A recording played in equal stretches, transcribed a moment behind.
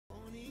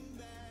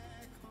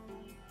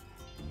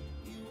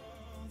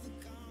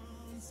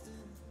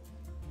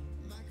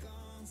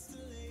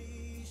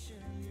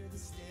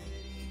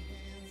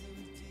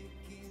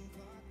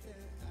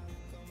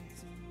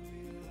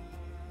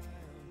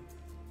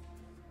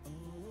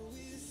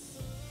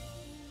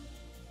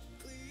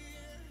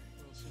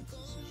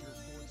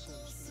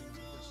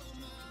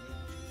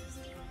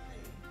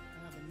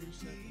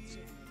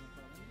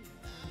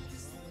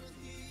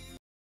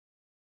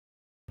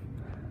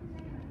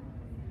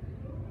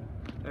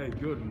Hey,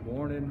 good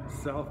morning,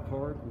 South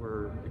Park.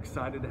 We're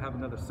excited to have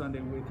another Sunday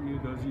with you.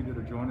 Those of you that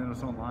are joining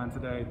us online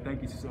today,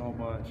 thank you so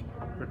much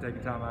for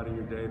taking time out of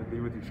your day to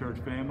be with your church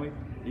family,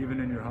 even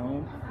in your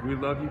home. We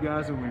love you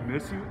guys and we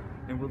miss you,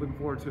 and we're looking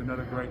forward to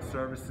another great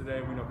service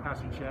today. We know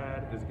Pastor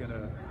Chad is going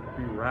to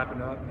be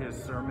wrapping up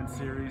his sermon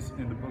series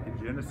in the book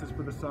of Genesis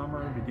for the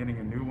summer and beginning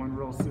a new one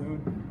real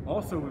soon.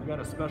 Also, we've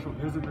got a special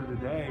visitor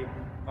today.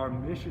 Our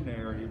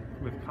missionary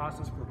with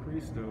Casas por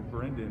Cristo,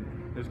 Brendan,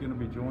 is going to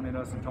be joining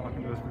us and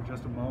talking to us for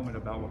just a moment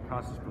about what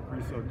Casas por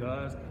Cristo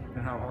does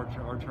and how our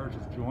church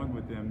has joined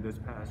with them this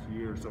past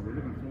year. So we're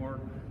looking forward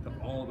to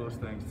all those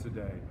things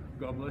today.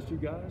 God bless you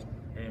guys,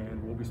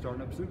 and we'll be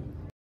starting up soon.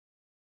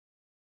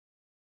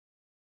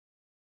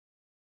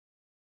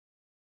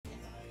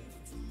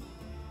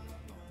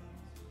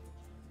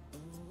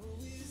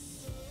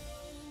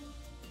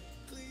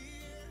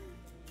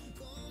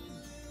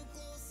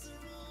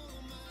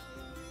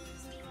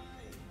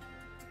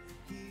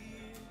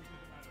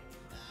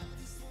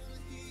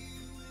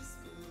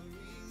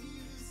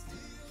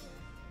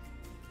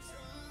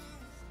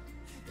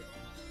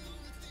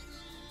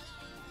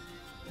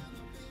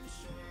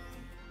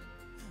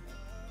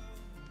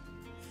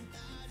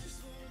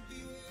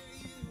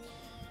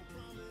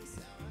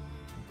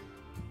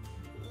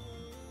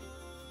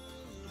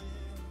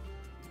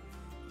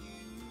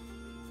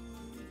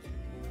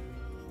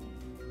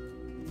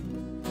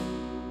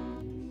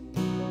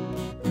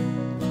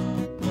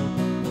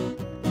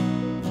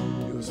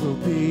 Will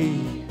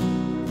be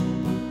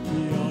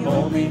the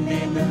only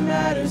name that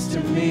matters to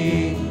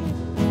me,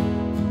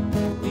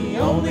 the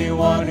only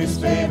one whose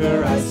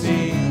favor I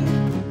seek,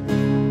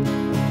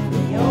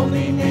 the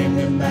only name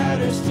that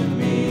matters to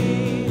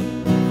me.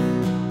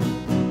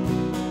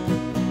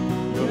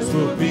 Yours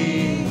will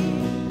be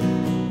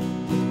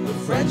the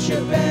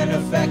friendship and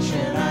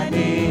affection I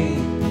need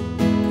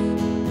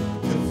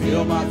to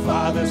feel my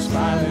Father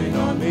smiling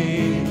on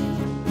me,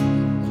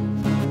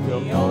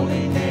 the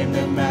only name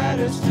that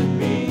matters to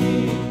me.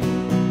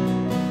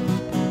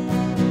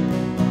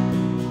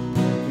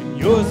 And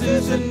yours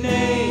is the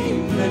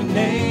name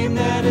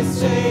that has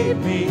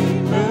saved me,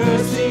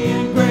 mercy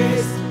and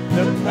grace,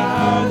 the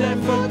power that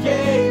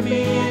forgave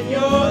me, and your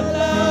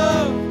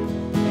love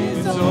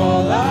is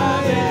all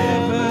I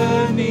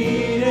ever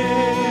needed.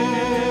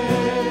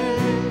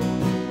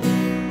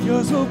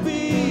 Yours will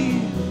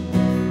be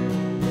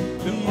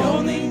the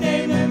only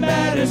name that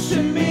matters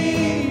to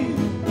me,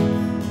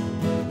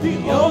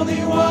 the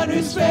only one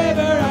whose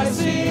favor I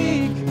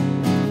seek,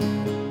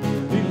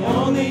 the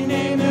only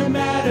name that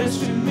matters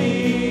to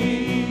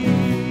me.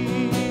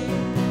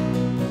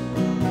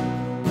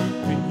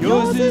 And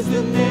yours is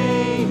the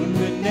name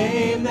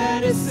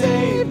that has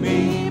saved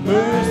me,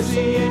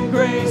 mercy and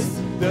grace,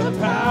 the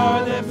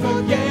power that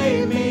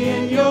forgave me,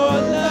 and your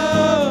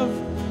love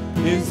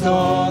is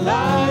all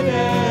I've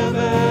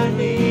ever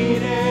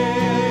needed.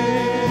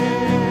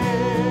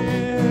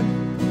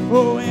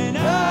 Oh, and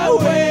I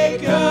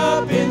wake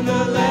up in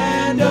the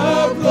land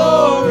of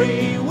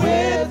glory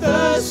with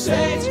the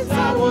saints,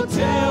 I will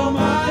tell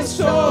my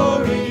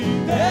story.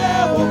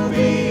 There will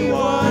be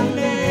one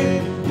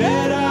name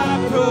that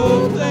I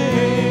proclaim.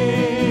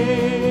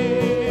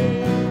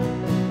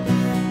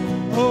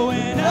 Oh,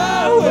 and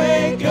I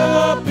wake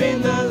up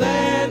in the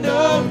land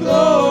of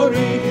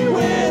glory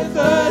with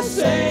the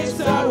saints,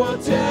 I will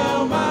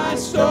tell my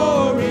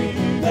story.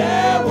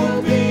 There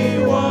will be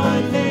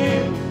one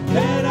name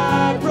that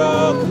I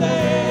proclaim.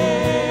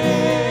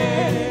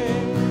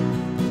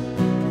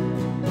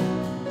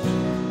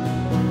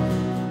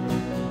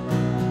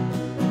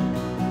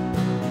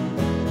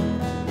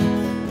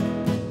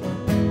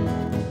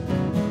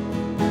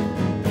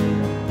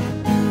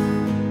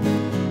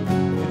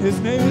 His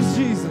name is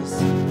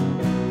Jesus.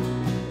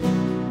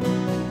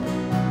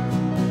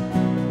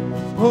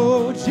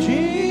 Oh, Jesus,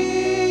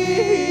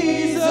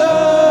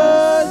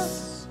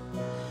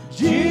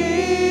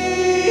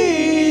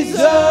 Jesus,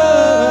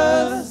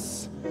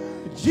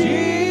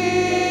 Jesus,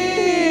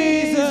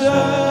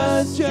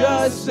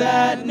 just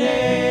that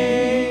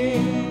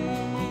name.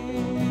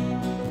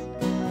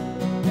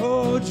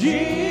 Oh,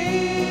 Jesus,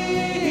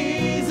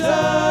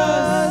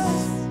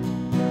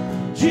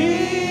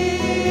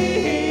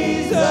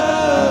 Jesus,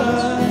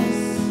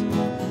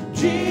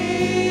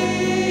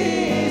 Jesus,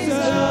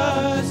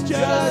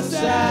 just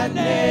that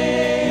name.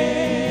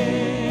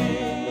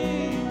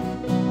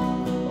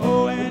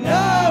 Oh, and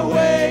I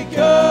wake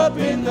up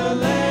in the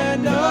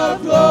land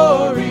of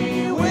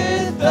glory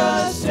with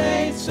the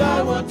saints,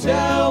 I will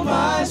tell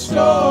my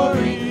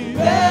story.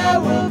 There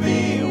will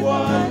be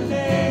one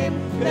name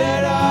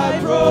that I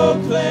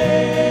proclaim.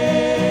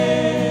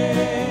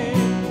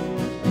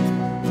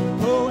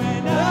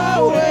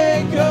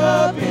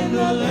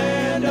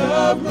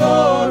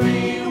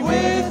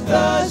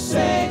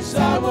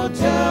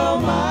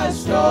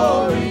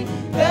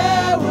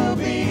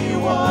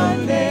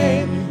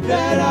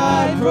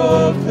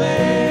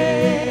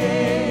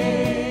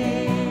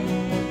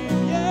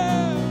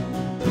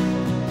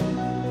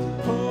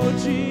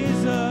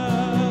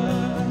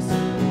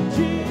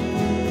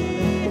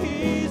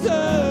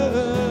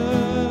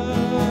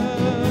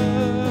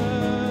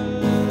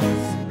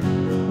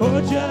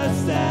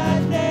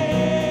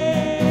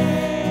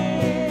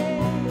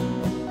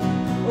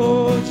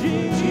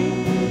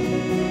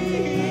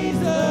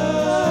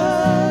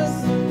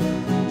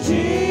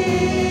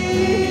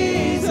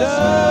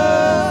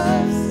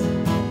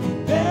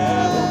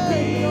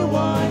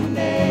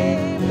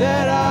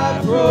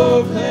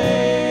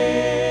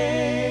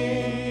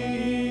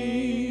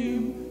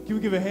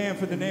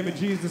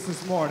 Jesus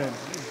this morning.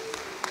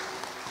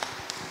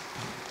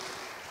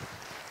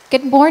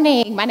 Good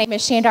morning. My name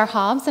is Shandar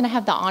Hobbs, and I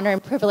have the honor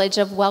and privilege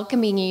of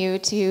welcoming you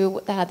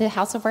to the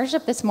House of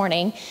Worship this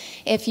morning.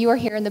 If you are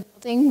here in the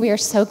building, we are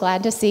so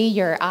glad to see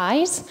your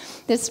eyes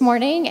this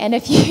morning. And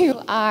if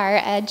you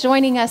are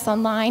joining us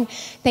online,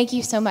 thank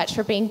you so much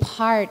for being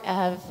part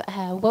of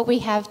what we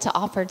have to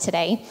offer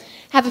today.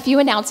 I have a few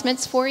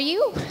announcements for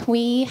you.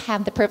 We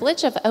have the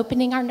privilege of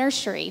opening our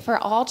nursery for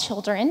all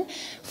children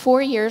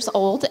 4 years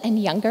old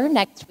and younger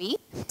next week.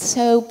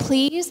 So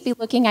please be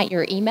looking at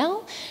your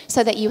email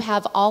so that you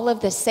have all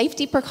of the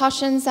safety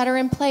precautions that are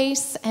in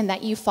place and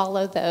that you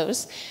follow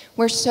those.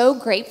 We're so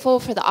grateful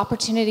for the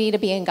opportunity to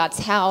be in God's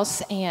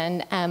house,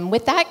 and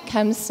with that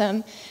comes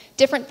some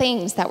different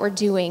things that we're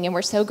doing, and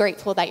we're so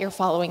grateful that you're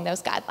following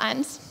those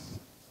guidelines.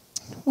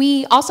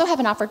 We also have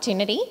an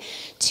opportunity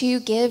to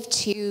give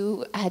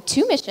to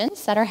two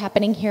missions that are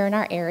happening here in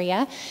our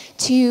area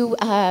to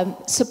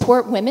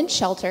support women's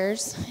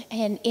shelters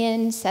and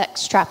end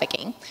sex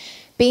trafficking.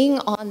 Being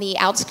on the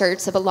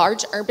outskirts of a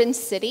large urban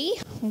city,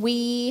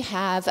 we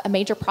have a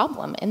major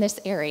problem in this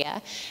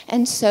area.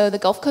 And so the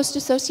Gulf Coast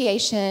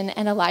Association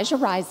and Elijah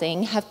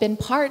Rising have been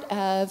part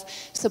of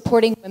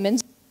supporting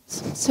women's.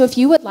 So if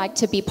you would like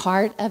to be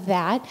part of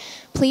that,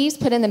 please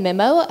put in the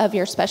memo of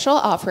your special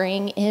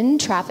offering in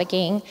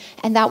trafficking,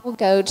 and that will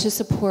go to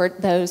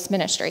support those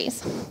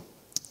ministries.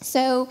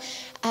 So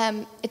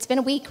it's been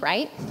a week,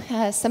 right?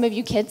 Some of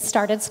you kids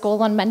started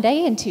school on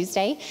Monday and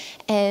Tuesday,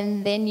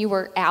 and then you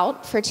were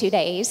out for 2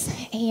 days,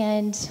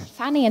 and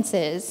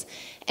finances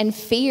and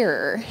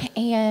fear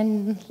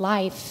and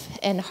life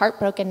and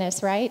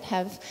heartbrokenness, right,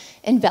 have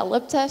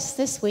enveloped us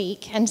this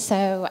week. And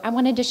so I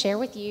wanted to share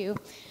with you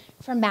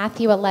from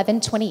Matthew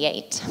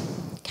 11:28.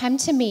 Come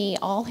to me,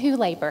 all who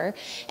labor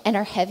and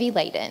are heavy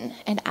laden,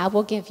 and I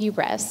will give you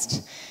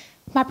rest.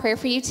 My prayer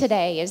for you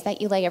today is that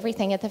you lay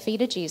everything at the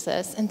feet of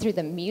Jesus, and through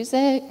the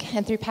music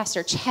and through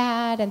Pastor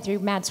Chad and through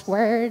Matt's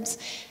words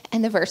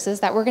and the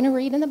verses that we're going to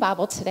read in the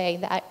Bible today,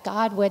 that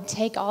God would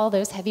take all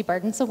those heavy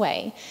burdens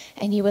away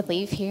and you would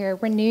leave here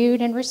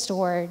renewed and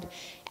restored.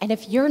 And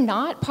if you're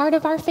not part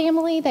of our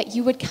family, that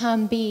you would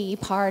come be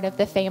part of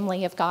the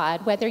family of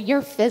God, whether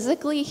you're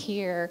physically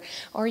here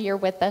or you're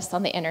with us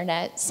on the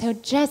internet. So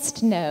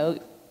just know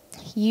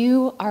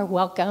you are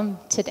welcome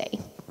today.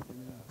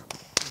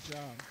 Good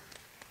job.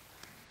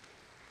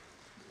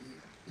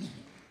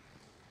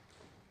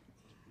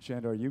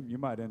 Shandar, you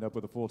might end up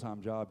with a full-time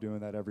job doing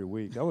that every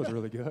week. That was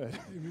really good.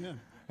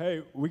 Amen.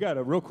 Hey, we got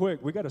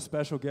a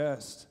special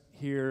guest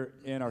here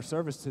in our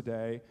service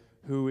today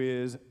who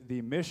is the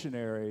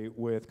missionary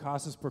with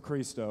Casas por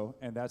Cristo,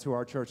 and that's who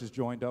our church has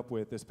joined up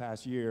with this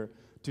past year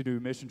to do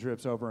mission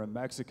trips over in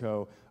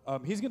Mexico.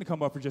 He's going to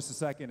come up for just a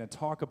second and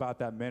talk about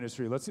that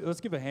ministry.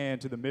 Let's give a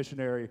hand to the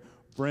missionary,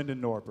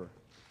 Brendan Norper.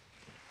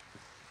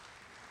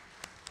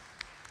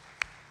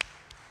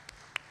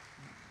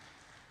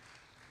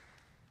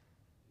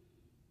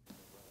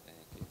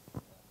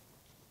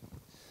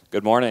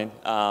 Good morning.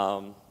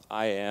 I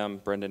am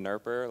Brendan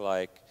Nerper.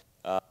 Like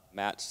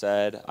Matt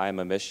said, I'm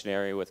a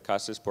missionary with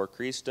Casas por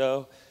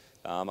Cristo.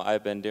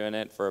 I've been doing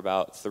it for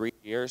about 3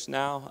 years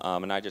now,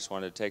 and I just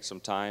wanted to take some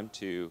time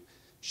to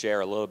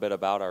share a little bit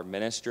about our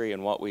ministry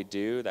and what we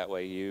do. That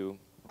way you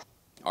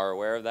are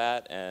aware of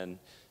that and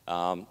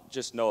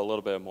just know a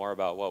little bit more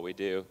about what we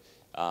do.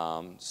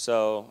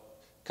 So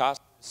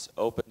Casas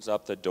opens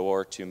up the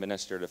door to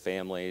minister to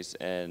families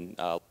in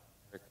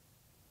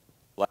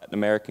Latin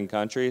American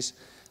countries.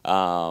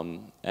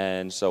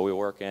 And so we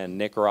work in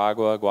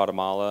Nicaragua,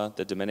 Guatemala,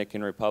 the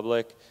Dominican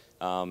Republic,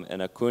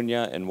 and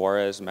Acuña in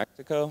Juarez,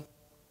 Mexico.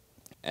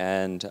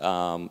 And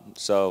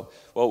so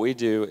what we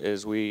do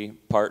is we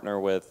partner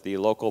with the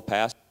local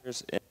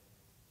pastors in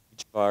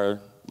each of our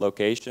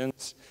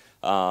locations.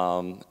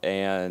 So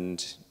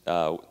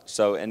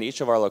in each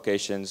of our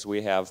locations,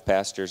 we have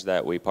pastors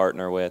that we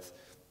partner with,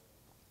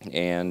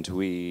 and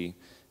we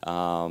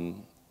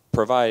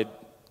provide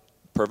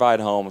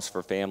homes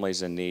for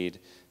families in need.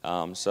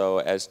 So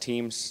as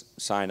teams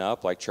sign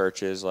up, like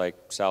churches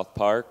like South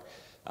Park,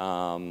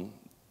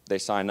 they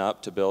sign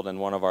up to build in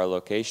one of our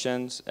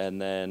locations, and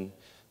then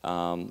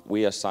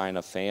we assign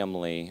a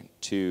family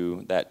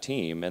to that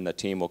team, and the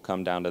team will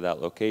come down to that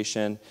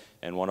location,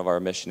 and one of our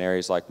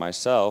missionaries, like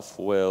myself,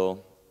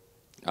 will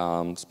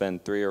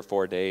spend 3 or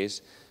 4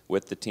 days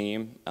with the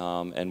team,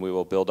 and we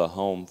will build a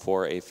home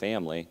for a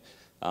family.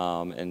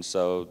 And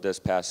so this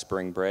past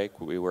spring break,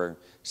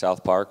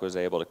 South Park was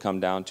able to come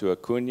down to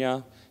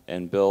Acuña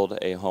and build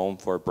a home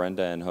for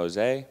Brenda and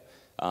Jose.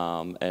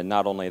 And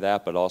not only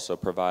that, but also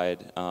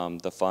provide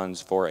the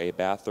funds for a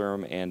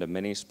bathroom and a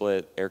mini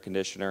split air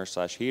conditioner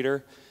 /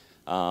 heater.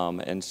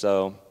 And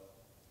so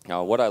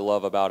what I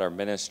love about our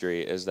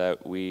ministry is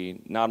that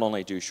we not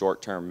only do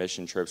short-term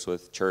mission trips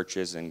with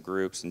churches and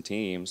groups and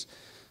teams,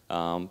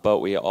 but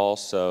we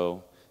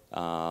also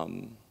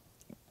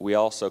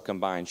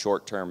combine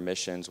short-term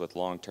missions with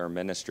long-term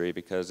ministry,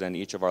 because in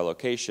each of our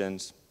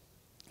locations,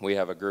 we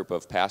have a group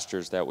of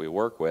pastors that we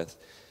work with.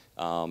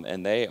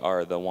 And they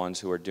are the ones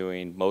who are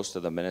doing most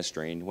of the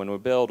ministering. When we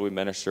build, we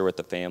minister with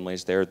the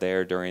families. They're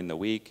there during the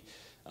week.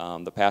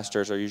 The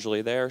pastors are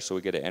usually there, so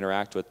we get to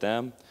interact with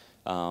them.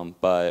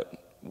 But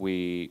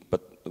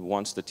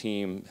once the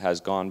team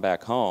has gone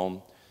back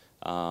home,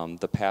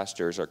 the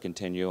pastors are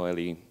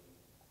continually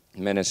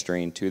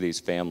ministering to these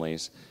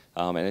families.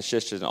 And it's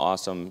just an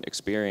awesome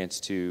experience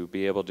to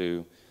be able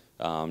to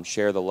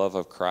share the love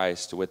of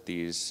Christ with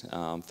these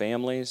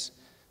families.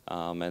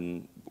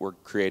 And we're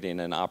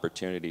creating an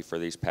opportunity for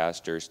these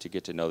pastors to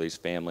get to know these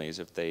families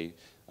if they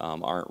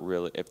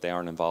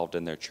aren't involved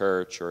in their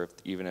church, or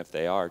even if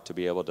they are, to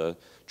be able to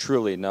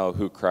truly know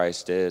who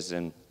Christ is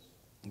and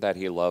that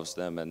He loves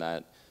them, and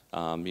that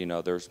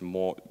there's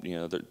more.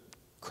 That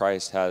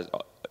Christ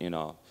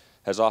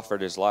has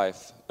offered His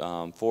life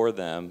for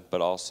them, but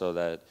also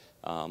that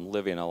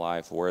living a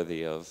life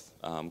worthy of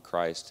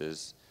Christ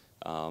is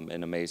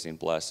an amazing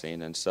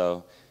blessing. And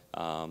so,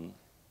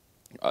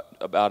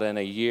 about in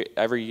a year,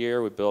 every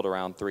year we build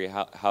around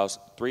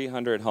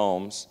 300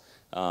 homes,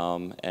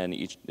 and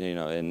each,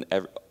 in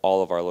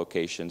all of our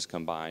locations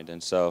combined.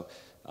 And so,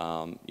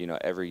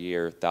 every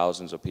year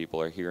thousands of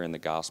people are hearing the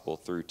gospel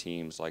through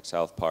teams like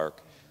South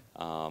Park,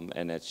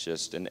 and it's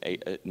just an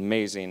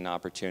amazing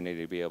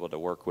opportunity to be able to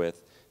work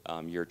with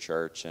your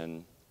church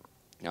and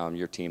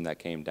your team that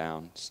came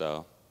down.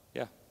 So,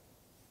 yeah,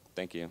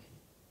 thank you.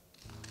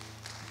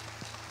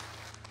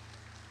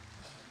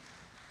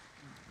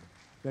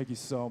 Thank you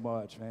so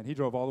much, man. He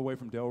drove all the way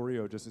from Del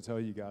Rio just to tell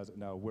you guys,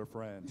 no, we're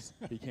friends.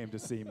 He came to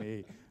see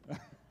me.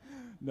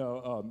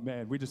 No,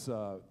 man, we just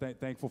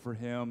thankful for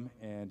him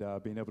and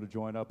being able to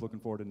join up. Looking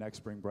forward to next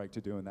spring break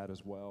to doing that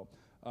as well.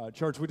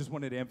 Church, we just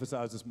wanted to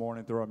emphasize this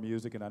morning through our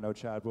music, and I know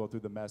Chad will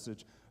through the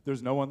message,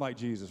 there's no one like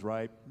Jesus,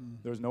 right?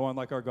 There's no one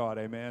like our God,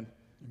 amen?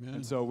 Amen.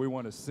 And so we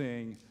want to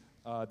sing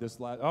this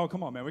last, oh,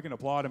 come on, man, we can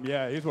applaud him.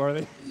 Yeah, he's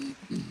worthy.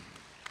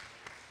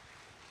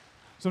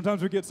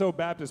 Sometimes we get so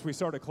Baptist, we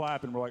start to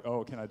clap, and we're like,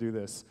 oh, can I do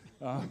this?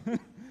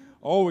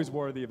 Always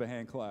worthy of a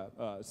hand clap.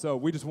 So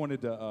we just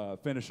wanted to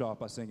finish off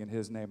by singing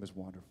His Name is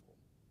Wonderful.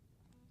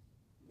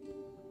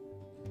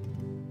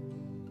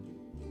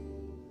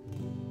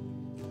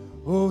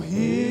 Oh,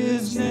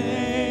 His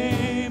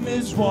name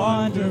is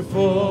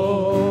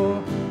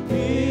wonderful.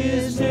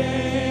 His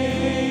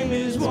name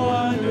is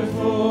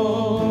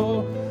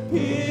wonderful.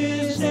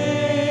 His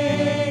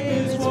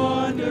name is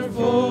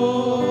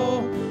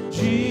wonderful.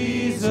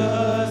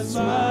 Jesus,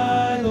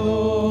 my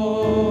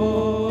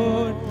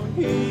Lord.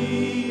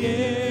 He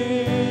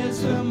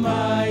is a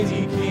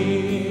mighty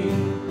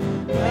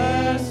King,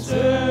 Master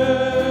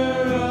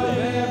of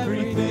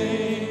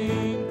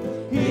everything.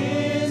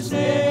 His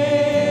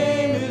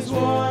name is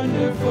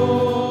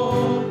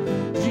wonderful.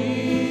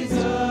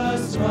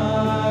 Jesus,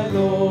 my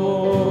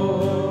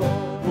Lord.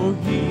 Oh,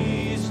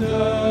 He's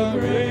the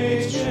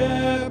great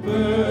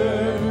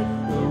shepherd,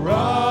 the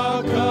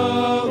rock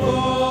of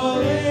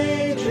all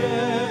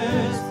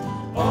ages.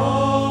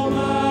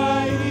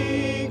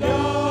 Almighty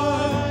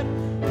God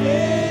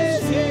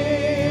is He.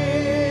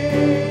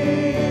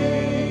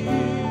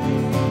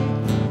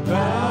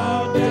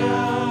 Bow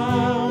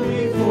down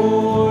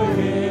before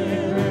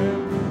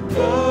Him,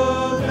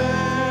 love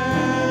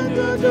and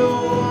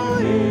adore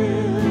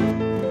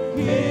Him.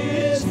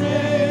 His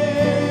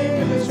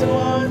name is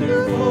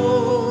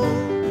wonderful.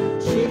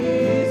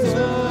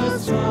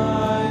 Jesus,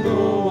 my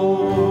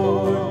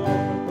Lord.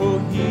 Oh,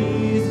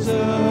 He's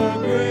the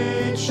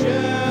great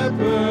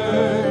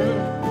shepherd,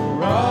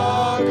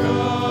 rock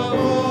of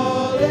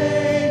all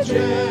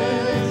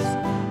ages.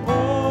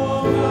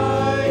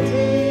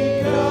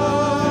 Almighty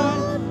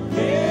God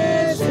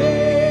is He.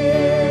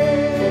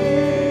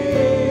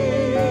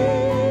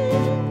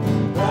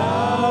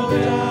 Bow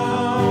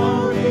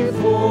down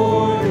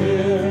before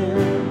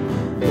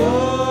Him,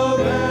 love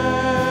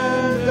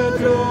and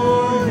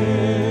adore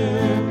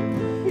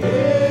Him.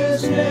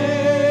 His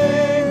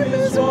name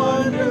is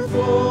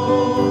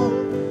wonderful.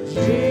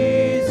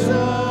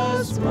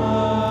 Jesus,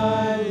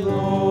 my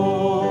Lord.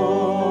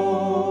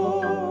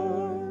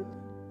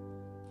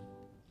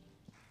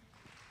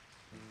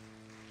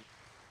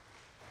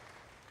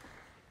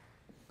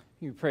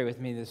 You pray with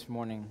me this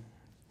morning.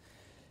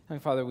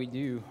 Heavenly Father, we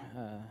do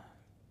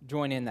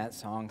join in that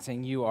song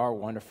saying, you are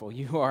wonderful.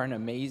 You are an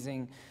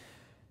amazing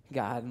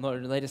God.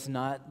 Lord, let us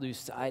not lose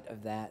sight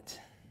of that.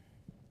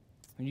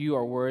 You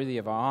are worthy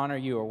of our honor.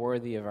 You are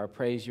worthy of our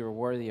praise. You are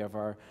worthy of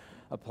our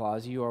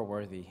applause. You are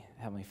worthy,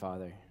 Heavenly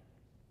Father.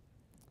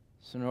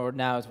 So, Lord,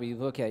 now as we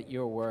look at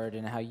your word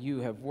and how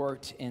you have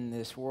worked in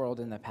this world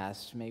in the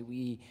past, may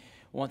we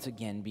once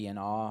again be in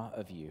awe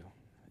of you.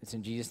 It's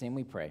in Jesus' name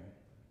we pray.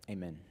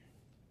 Amen.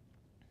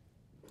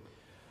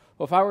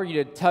 Well, if I were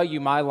to tell you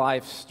my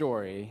life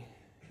story,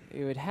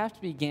 it would have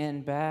to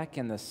begin back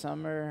in the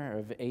summer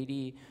of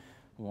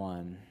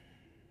 '81.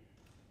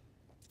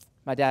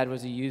 My dad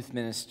was a youth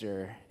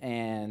minister,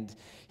 and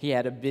he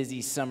had a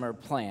busy summer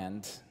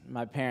planned.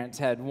 My parents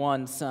had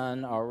one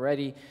son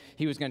already.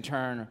 He was going to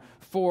turn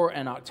 4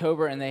 in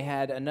October, and they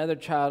had another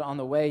child on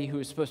the way who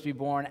was supposed to be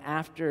born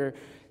after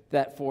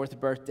that 4th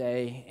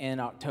birthday in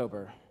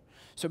October.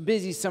 So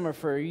busy summer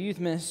for a youth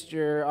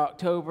minister,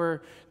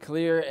 October,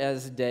 clear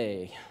as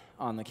day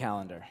on the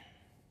calendar.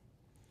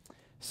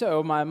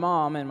 So my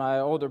mom and my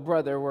older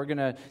brother were going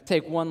to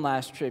take one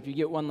last trip. You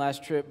get one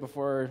last trip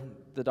before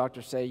the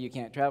doctors say you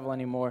can't travel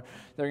anymore.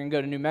 They're going to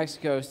go to New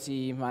Mexico,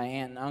 see my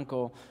aunt and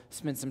uncle,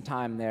 spend some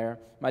time there.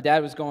 My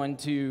dad was going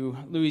to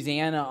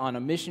Louisiana on a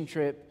mission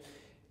trip.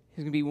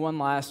 He's going to be one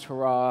last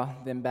hurrah,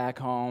 then back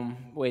home,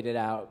 wait it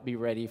out, be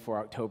ready for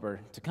October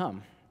to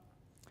come.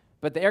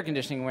 But the air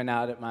conditioning went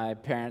out at my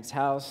parents'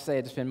 house. They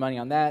had to spend money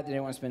on that. They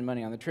didn't want to spend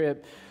money on the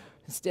trip.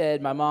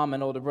 Instead, my mom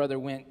and older brother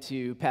went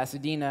to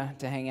Pasadena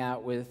to hang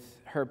out with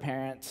her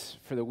parents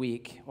for the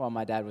week while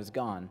my dad was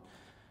gone.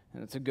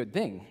 And it's a good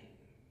thing,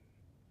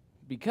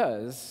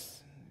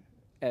 because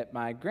at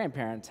my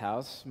grandparents'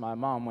 house, my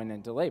mom went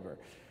into labor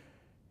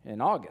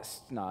in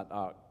August, not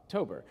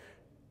October.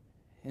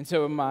 And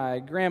so my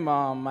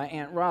grandma, my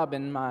Aunt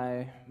Robin,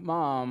 my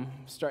mom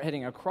start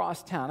heading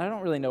across town. I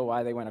don't really know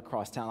why they went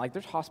across town. Like,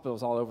 there's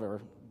hospitals all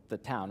over the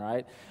town,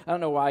 right? I don't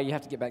know why you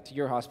have to get back to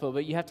your hospital,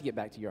 but you have to get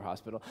back to your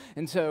hospital.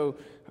 And so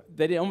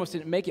they almost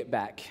didn't make it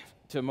back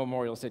to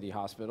Memorial City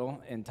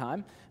Hospital in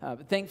time.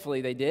 But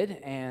thankfully they did,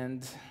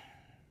 and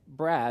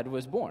Brad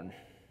was born.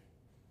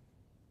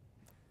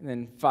 And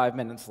then 5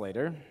 minutes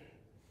later,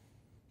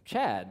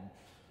 Chad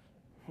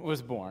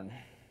was born.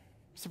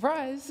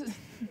 Surprise!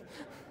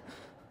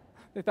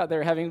 They thought they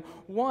were having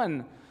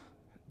one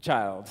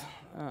child.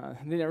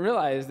 They didn't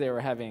realize they were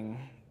having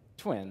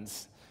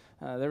twins.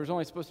 There was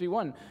only supposed to be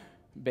one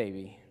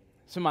baby.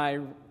 So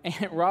my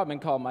Aunt Robin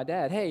called my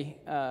dad, hey,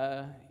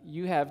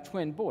 you have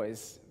twin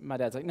boys. My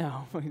dad's like,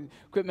 no,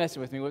 quit messing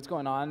with me. What's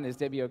going on? Is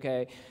Debbie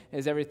okay?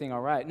 Is everything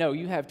all right? No,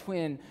 you have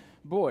twin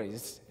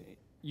boys.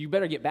 You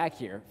better get back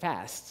here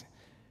fast.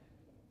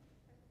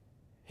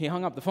 He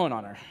hung up the phone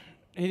on her.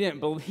 He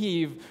didn't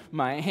believe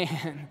my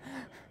aunt.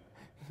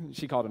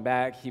 She called him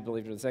back. He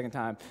believed her the second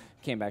time.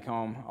 Came back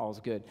home. All was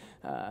good.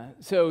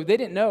 So they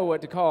didn't know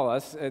what to call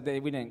us. We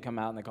didn't come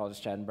out and they called us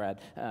Chad and Brad.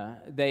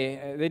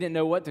 They didn't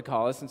know what to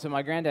call us. And so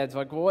my granddad's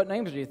like, well, what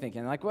names are you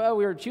thinking? Like, well,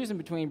 we were choosing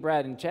between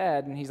Brad and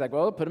Chad. And he's like,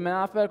 well, put them in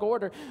alphabetical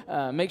order.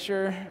 Make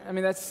sure. I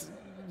mean, that's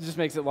just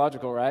makes it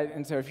logical, right?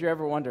 And so if you're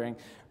ever wondering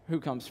who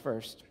comes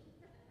first.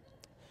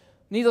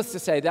 Needless to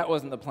say, that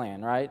wasn't the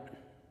plan, right?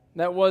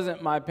 That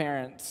wasn't my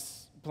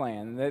parents'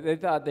 plan. They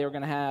thought they were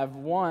going to have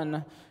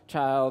one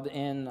child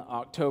in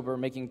October,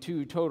 making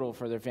 2 total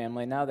for their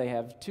family. Now they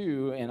have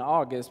 2 in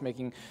August,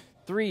 making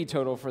 3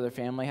 total for their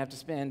family. Have to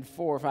spend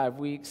 4 or 5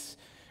 weeks,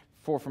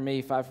 4 for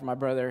me, 5 for my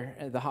brother,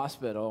 at the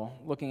hospital,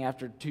 looking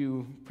after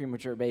 2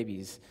 premature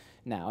babies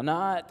now.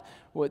 Not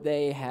what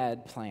they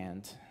had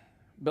planned.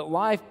 But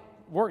life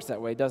works that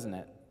way, doesn't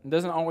it? It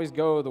doesn't always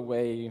go the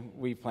way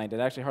we planned it.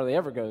 It actually hardly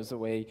ever goes the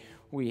way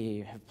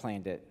we have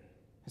planned it.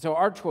 So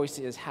our choice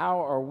is, how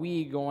are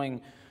we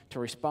going to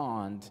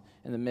respond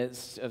in the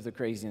midst of the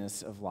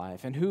craziness of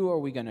life? And who are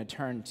we going to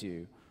turn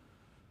to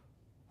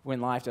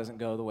when life doesn't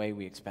go the way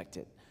we expect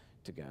it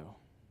to go?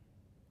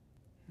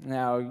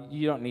 Now,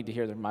 you don't need to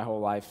hear my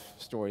whole life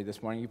story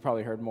this morning. You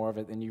probably heard more of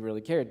it than you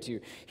really cared to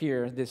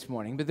hear this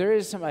morning. But there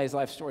is somebody's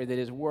life story that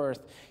is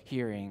worth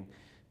hearing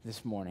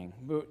this morning.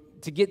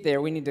 But to get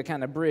there, we need to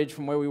kind of bridge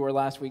from where we were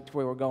last week to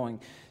where we're going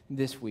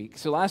this week.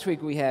 So last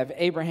week we have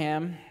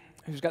Abraham,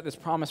 who's got this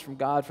promise from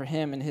God for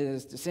him and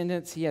his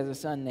descendants. He has a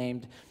son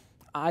named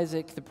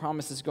Isaac. The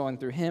promise is going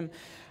through him.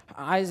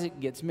 Isaac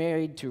gets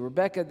married to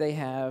Rebekah. They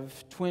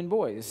have twin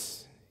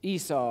boys,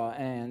 Esau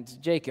and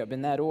Jacob,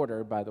 in that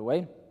order, by the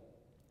way.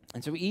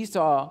 And so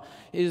Esau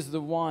is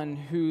the one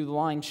who the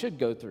line should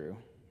go through.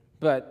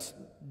 But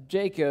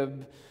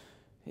Jacob,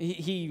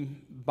 he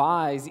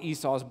buys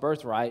Esau's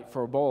birthright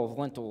for a bowl of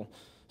lentil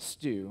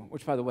stew,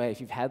 which, by the way,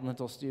 if you've had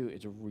lentil stew,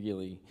 it's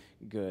really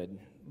good.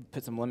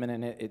 Put some lemon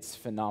in it. It's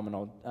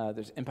phenomenal.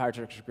 There's Empire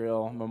Turkish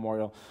Grill,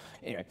 Memorial.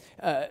 Anyway,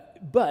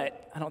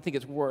 but I don't think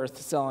it's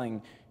worth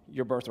selling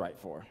your birthright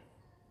for.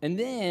 And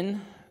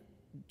then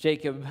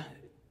Jacob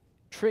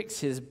tricks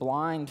his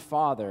blind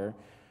father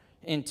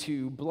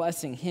into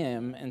blessing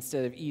him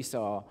instead of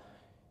Esau,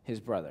 his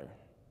brother.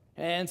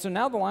 And so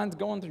now the line's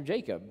going through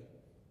Jacob,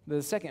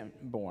 the second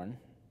born.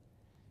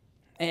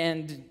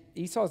 And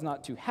Esau's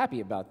not too happy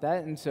about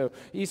that. And so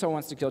Esau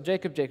wants to kill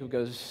Jacob. Jacob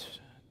goes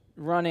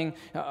running.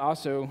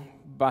 Also,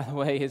 by the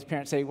way, his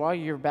parents say, while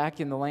you're back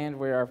in the land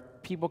where our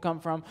people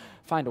come from,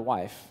 find a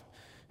wife.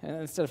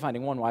 And instead of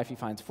finding one wife, he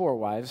finds 4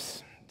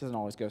 wives. Doesn't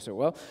always go so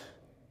well.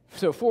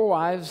 So 4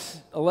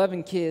 wives,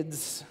 11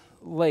 kids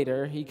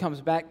later, he comes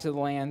back to the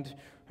land,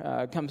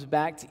 comes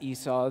back to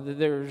Esau.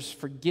 There's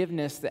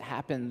forgiveness that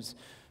happens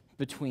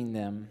between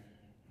them.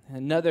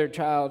 Another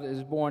child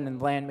is born in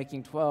the land,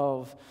 making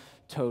 12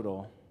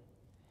 total.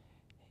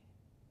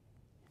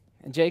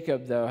 And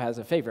Jacob, though, has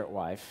a favorite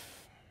wife,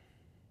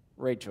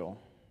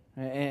 Rachel.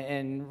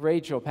 And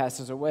Rachel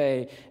passes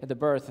away at the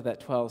birth of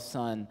that 12th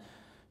son,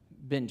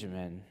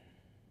 Benjamin.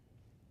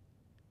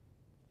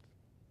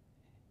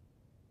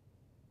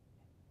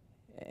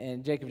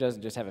 And Jacob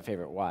doesn't just have a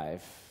favorite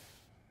wife,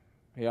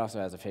 he also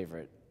has a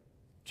favorite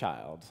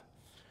child,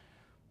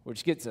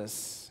 which gets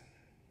us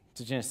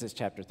to Genesis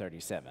chapter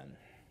 37.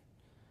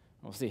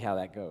 We'll see how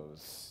that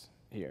goes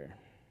here.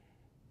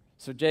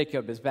 So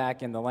Jacob is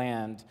back in the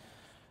land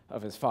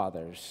of his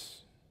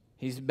fathers.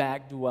 He's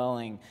back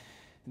dwelling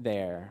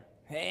there.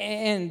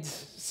 And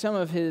some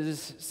of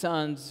his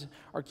sons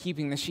are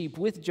keeping the sheep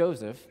with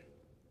Joseph.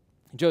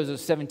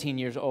 Joseph's 17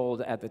 years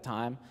old at the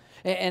time.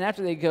 And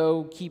after they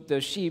go keep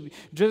those sheep,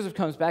 Joseph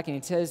comes back and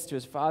he says to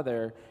his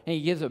father, and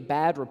he gives a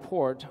bad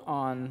report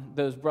on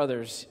those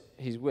brothers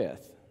he's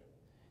with.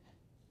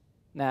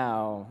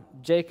 Now,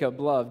 Jacob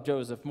loved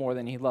Joseph more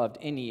than he loved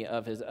any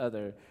of his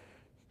other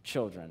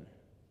children.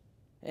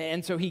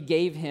 And so he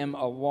gave him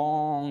a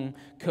long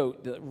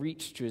coat that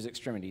reached to his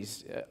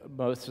extremities.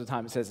 Most of the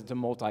time it says it's a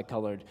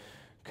multicolored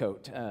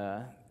coat.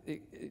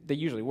 They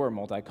usually were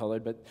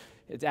multicolored, but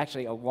it's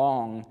actually a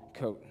long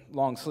coat.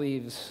 Long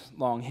sleeves,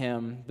 long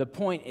hem. The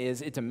point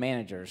is it's a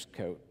manager's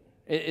coat.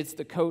 It's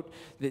the coat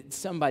that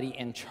somebody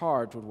in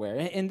charge would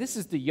wear. And this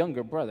is the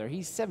younger brother.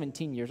 He's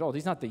 17 years old.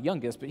 He's not the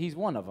youngest, but he's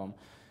one of them.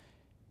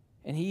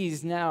 And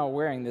he's now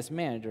wearing this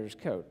manager's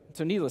coat.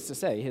 So needless to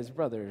say, his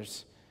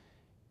brothers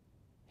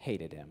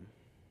hated him.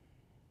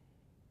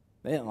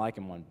 They didn't like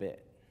him one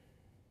bit.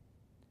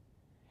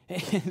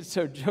 And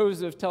so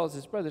Joseph tells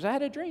his brothers, I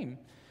had a dream.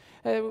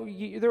 There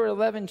were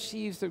 11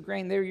 sheaves of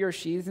grain. They were your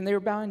sheaves, and they were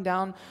bowing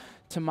down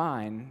to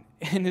mine.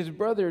 And his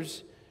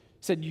brothers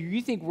said,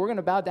 you think we're going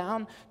to bow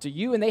down to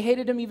you? And they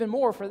hated him even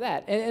more for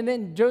that. And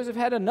then Joseph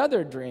had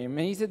another dream.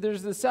 And he said,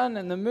 there's the sun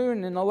and the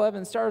moon and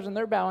 11 stars, and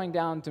they're bowing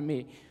down to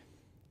me.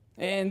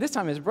 And this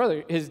time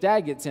his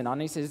dad gets in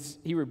on it. He says,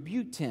 he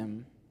rebuked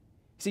him.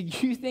 He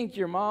said, you think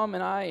your mom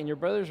and I and your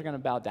brothers are going to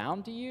bow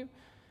down to you?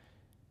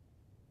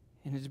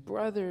 And his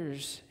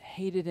brothers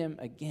hated him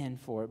again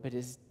for it, but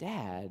his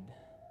dad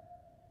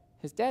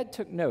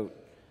took note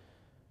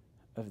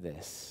of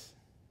this.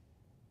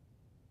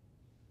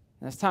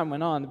 And as time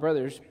went on, the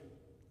brothers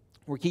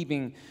were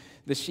keeping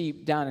the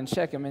sheep down in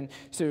Shechem, and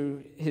so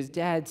his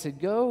dad said,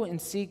 go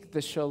and seek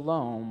the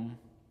shalom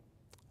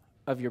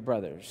of your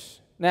brothers.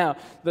 Now,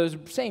 those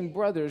same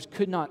brothers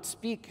could not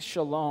speak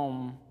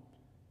shalom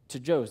to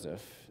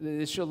Joseph.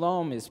 The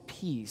shalom is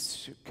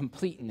peace,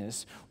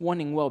 completeness,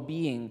 wanting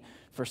well-being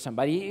for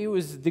somebody. It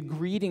was the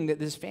greeting that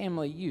this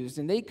family used,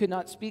 and they could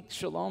not speak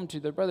shalom to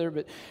their brother,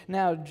 but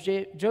now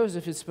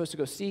Joseph is supposed to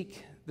go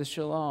seek the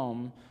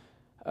shalom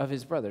of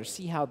his brothers,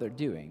 see how they're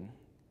doing.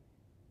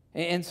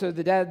 And so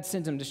the dad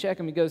sends him to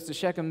Shechem. He goes to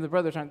Shechem. The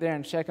brothers aren't there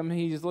in Shechem.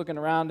 He's looking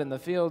around in the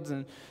fields,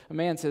 and a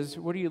man says,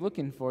 what are you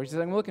looking for? He says,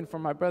 I'm looking for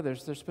my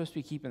brothers. They're supposed to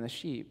be keeping the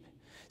sheep.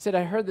 He said,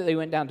 I heard that they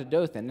went down to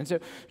Dothan. And so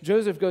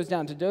Joseph goes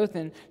down to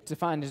Dothan to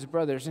find his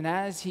brothers. And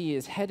as he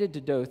is headed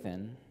to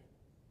Dothan,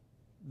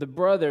 the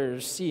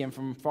brothers see him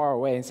from far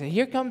away and say,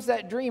 here comes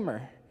that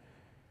dreamer.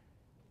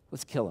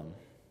 Let's kill him.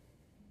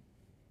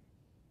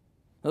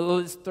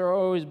 Let's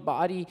throw his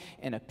body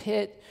in a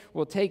pit.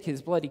 We'll take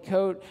his bloody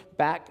coat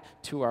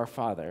back to our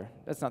father.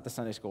 That's not the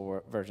Sunday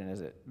school version, is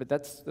it? But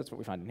that's what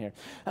we find in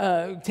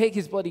here. Take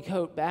his bloody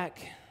coat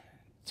back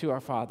to our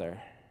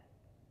father.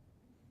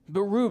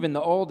 But Reuben,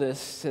 the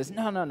oldest, says,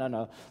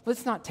 no.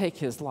 Let's not take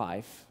his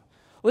life.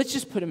 Let's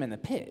just put him in the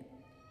pit.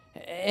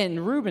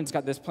 And Reuben's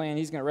got this plan.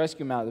 He's going to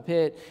rescue him out of the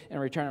pit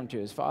and return him to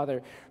his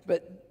father.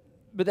 But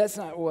that's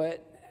not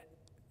what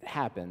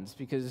happens,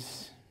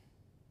 because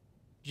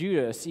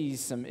Judah sees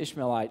some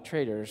Ishmaelite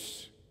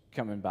traders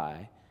coming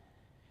by.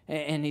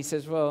 And he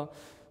says, well,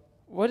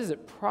 what does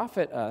it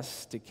profit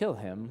us to kill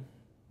him?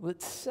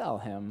 Let's sell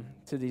him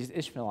to these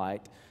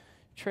Ishmaelite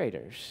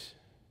traders.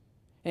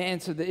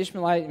 And so the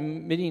Ishmaelite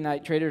and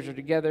Midianite traders are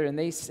together, and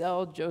they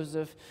sell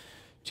Joseph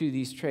to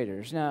these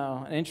traders.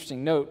 Now, an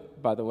interesting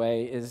note, by the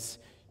way, is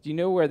do you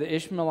know where the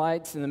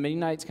Ishmaelites and the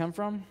Midianites come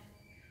from?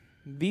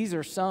 These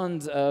are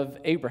sons of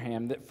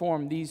Abraham that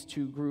form these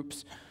two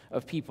groups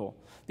of people.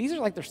 These are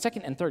like their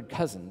second and third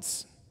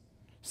cousins.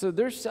 So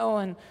they're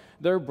selling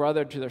their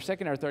brother to their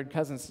second or third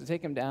cousins to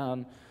take him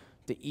down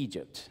to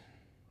Egypt.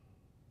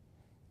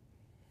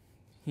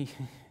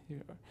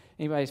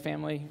 Anybody's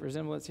family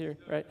resemblance here,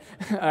 right?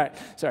 All right,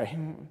 sorry.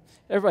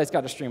 Everybody's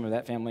got a stream of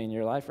that family in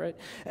your life, right?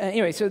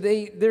 Anyway, so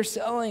they're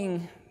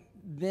selling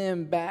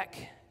them back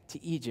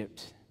to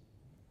Egypt.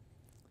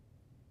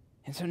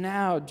 And so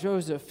now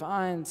Joseph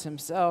finds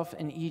himself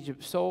in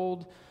Egypt,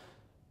 sold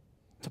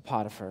to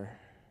Potiphar.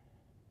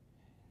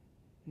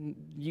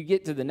 You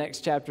get to the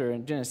next chapter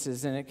in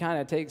Genesis, and it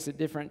kind of takes a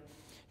different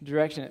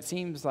direction. It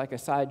seems like a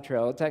side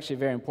trail. It's actually a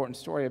very important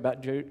story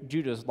about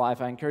Judah's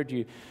life. I encourage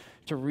you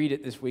to read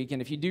it this week.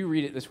 And if you do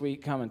read it this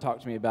week, come and talk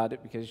to me about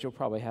it, because you'll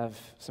probably have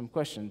some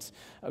questions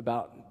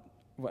about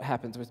what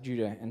happens with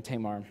Judah and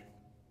Tamar.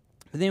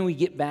 But then we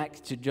get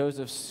back to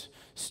Joseph's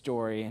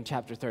story in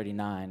chapter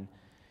 39.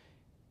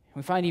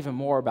 We find even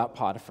more about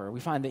Potiphar.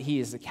 We find that he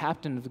is the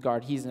captain of the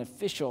guard. He's an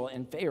official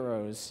in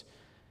Pharaoh's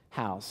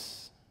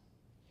house.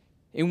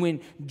 And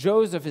when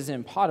Joseph is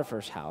in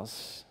Potiphar's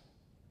house,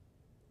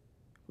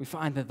 we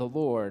find that the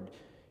Lord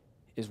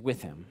is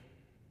with him.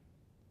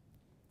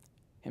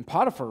 And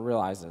Potiphar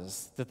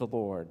realizes that the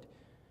Lord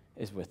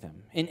is with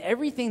him. And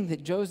everything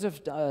that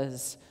Joseph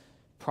does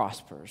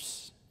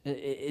prospers.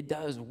 It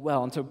does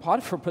well. And so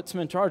Potiphar puts him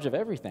in charge of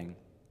everything,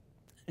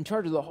 in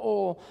charge of the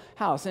whole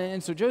house.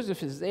 And so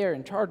Joseph is there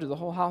in charge of the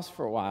whole house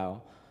for a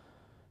while.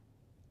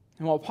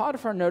 And while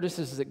Potiphar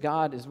notices that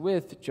God is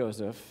with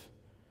Joseph,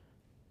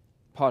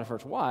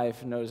 Potiphar's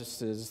wife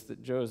notices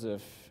that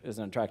Joseph is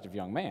an attractive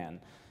young man.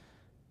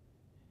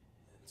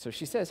 So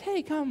she says,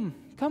 hey, come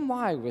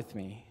lie with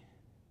me.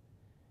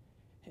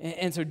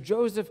 And so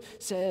Joseph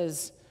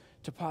says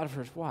to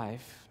Potiphar's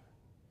wife,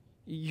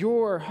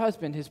 your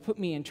husband has put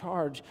me in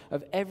charge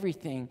of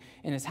everything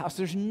in his house.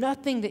 There's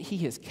nothing that he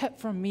has kept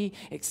from me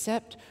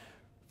except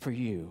for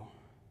you.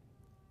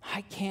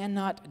 I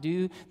cannot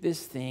do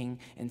this thing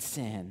and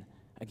sin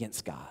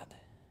against God.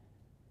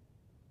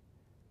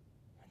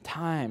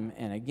 Time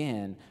and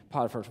again,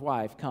 Potiphar's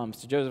wife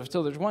comes to Joseph.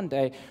 So there's one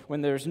day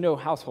when there's no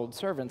household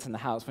servants in the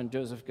house when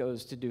Joseph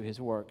goes to do his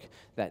work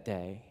that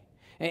day.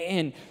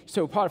 And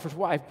so Potiphar's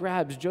wife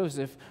grabs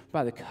Joseph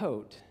by the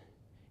coat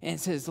and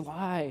says,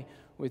 lie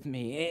with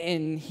me.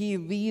 And he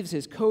leaves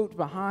his coat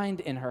behind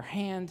in her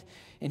hand,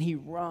 and he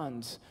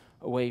runs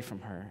away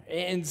from her.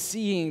 And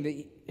seeing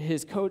that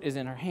his coat is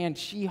in her hand,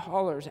 she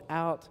hollers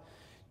out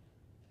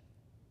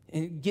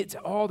and gets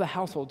all the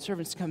household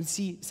servants to come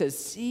see, says,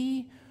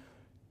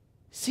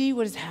 see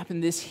what has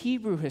happened. This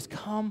Hebrew has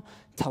come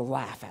to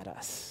laugh at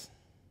us.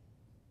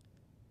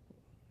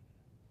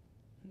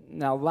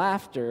 Now,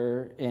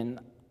 laughter in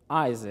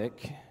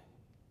Isaac,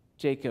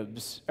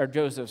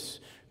 Joseph's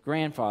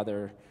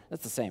grandfather,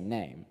 that's the same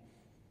name.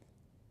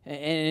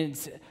 And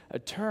it's a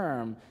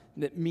term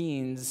that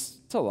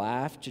means to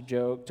laugh, to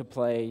joke, to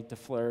play, to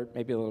flirt,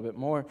 maybe a little bit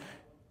more.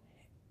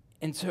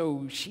 And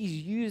so she's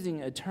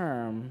using a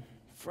term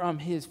from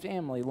his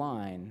family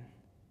line.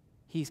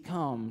 He's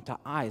come to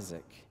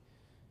Isaac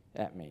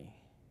at me.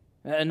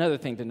 Another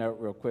thing to note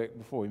real quick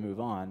before we move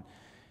on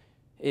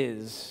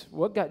is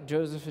what got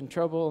Joseph in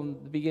trouble in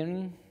the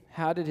beginning?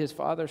 How did his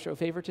father show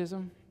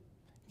favoritism?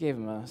 Gave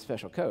him a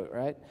special coat,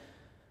 right?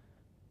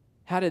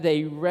 How did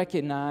they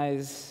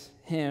recognize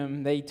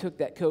him? They took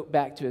that coat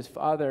back to his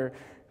father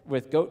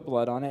with goat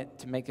blood on it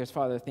to make his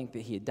father think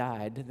that he had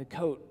died. The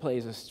coat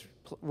plays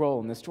a role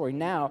in this story.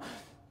 Now,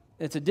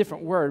 it's a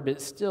different word, but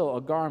it's still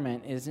a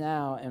garment, is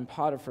now in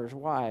Potiphar's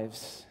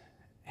wife's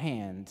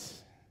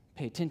hands.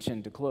 Pay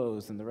attention to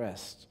clothes and the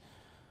rest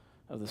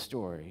of the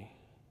story.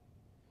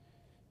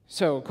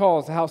 So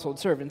calls the household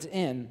servants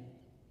in.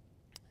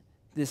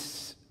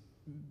 This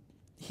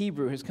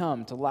Hebrew has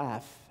come to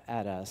laugh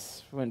at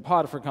us. When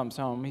Potiphar comes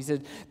home, he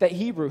said, that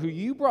Hebrew who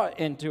you brought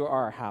into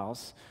our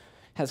house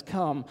has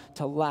come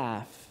to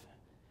laugh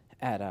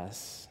at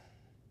us.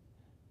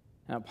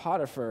 Now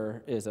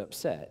Potiphar is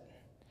upset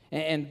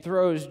and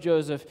throws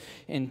Joseph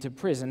into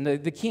prison.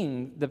 The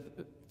king, the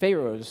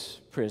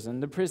Pharaoh's prison,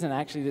 the prison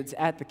actually that's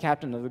at the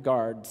captain of the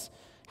guard's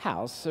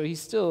house. So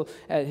he's still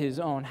at his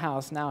own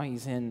house. Now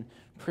he's in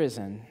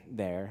prison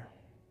there.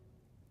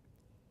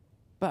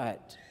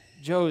 But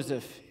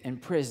Joseph in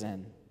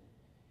prison,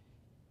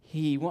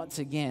 he once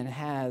again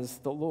has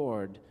the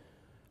Lord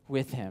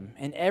with him.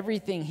 And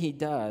everything he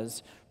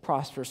does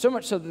prospers. So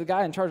much so that the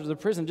guy in charge of the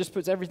prison just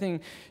puts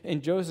everything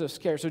in Joseph's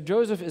care. So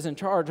Joseph is in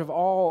charge of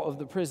all of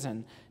the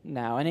prison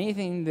now. And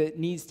anything that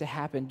needs to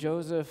happen,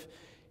 Joseph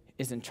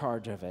is in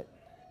charge of it.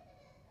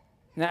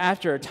 Now,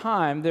 after a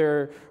time,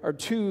 there are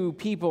two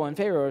people in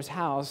Pharaoh's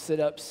house that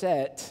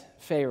upset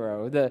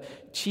Pharaoh, the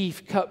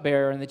chief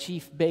cupbearer and the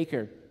chief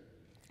baker.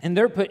 And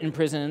they're put in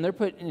prison, and they're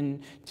put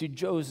into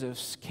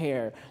Joseph's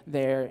care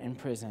there in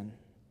prison.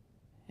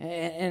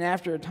 And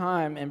after a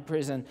time in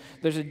prison,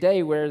 there's a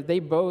day where they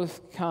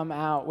both come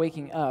out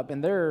waking up,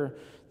 and they're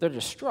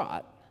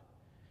distraught.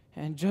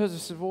 And Joseph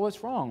says, well,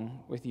 what's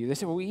wrong with you? They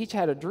said, well, we each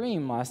had a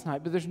dream last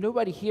night, but there's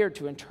nobody here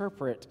to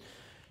interpret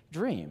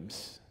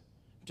dreams.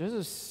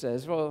 Joseph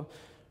says, well,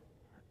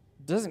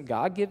 doesn't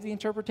God give the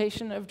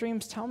interpretation of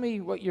dreams? Tell me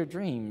what your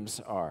dreams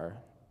are.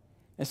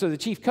 And so the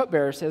chief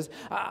cupbearer says,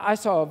 I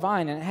saw a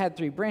vine, and it had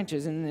 3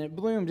 branches, and then it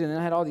bloomed, and then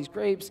it had all these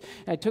grapes.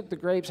 And I took the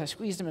grapes, I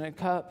squeezed them in a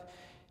cup,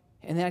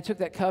 and then I took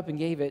that cup and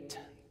gave it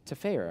to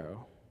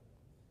Pharaoh.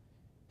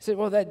 He said,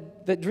 well,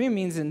 that dream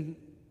means in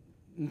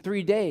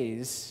 3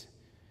 days,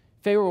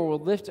 Pharaoh will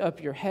lift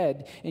up your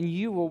head, and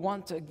you will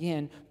once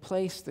again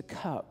place the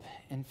cup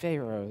in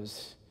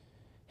Pharaoh's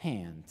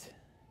hand.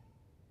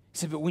 He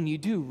said, but when you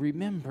do,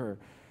 remember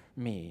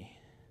me.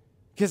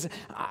 Because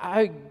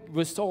I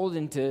was sold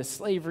into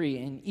slavery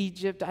in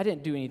Egypt. I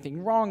didn't do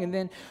anything wrong. And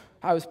then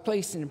I was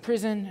placed in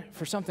prison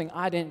for something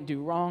I didn't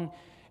do wrong.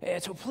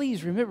 So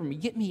please remember me.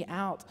 Get me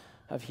out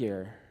of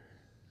here.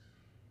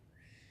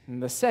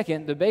 And the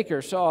second, the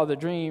baker saw the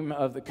dream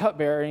of the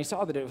cupbearer, and he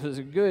saw that it was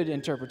a good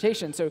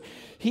interpretation. So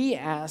he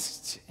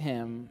asked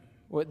him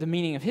what the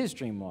meaning of his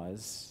dream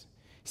was.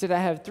 He said, I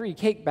have 3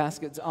 cake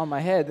baskets on my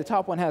head. The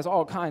top one has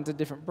all kinds of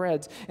different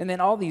breads. And then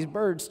all these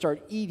birds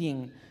start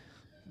eating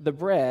the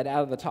bread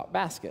out of the top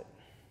basket.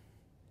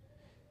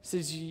 He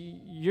says,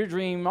 your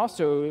dream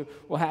also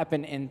will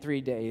happen in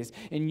 3 days,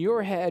 and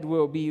your head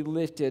will be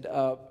lifted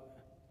up,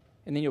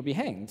 and then you'll be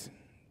hanged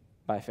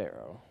by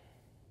Pharaoh.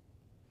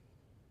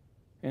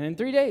 And in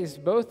 3 days,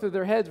 both of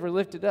their heads were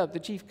lifted up, the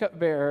chief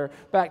cupbearer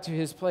back to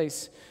his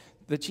place,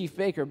 the chief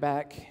baker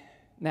back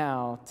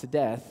now to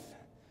death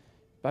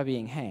by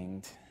being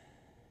hanged.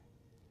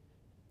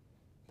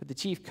 But the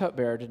chief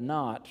cupbearer did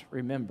not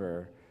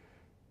remember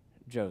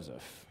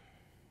Joseph.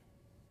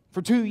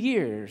 For 2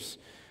 years,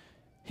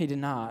 he did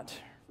not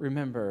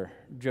remember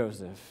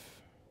Joseph.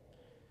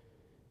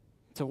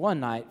 So one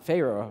night,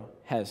 Pharaoh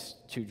has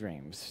 2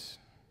 dreams.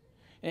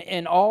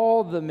 And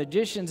all the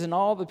magicians and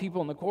all the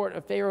people in the court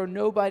of Pharaoh,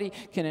 nobody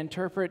can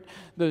interpret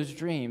those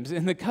dreams.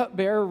 And the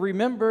cupbearer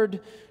remembered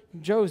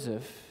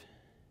Joseph.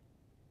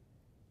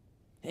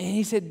 And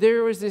he said,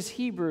 there was this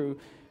Hebrew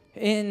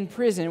in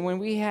prison when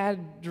we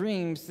had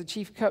dreams, the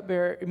chief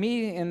cupbearer,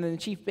 me and the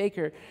chief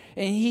baker,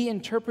 and he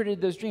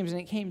interpreted those dreams, and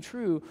it came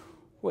true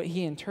what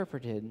he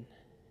interpreted.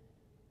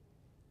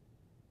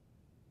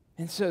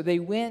 And so they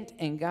went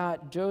and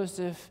got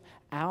Joseph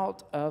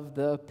out of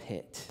the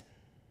pit.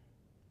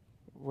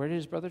 Where did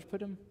his brothers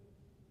put him?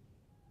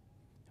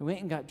 They went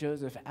and got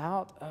Joseph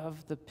out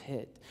of the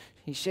pit.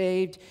 He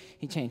shaved,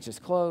 he changed his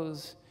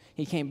clothes,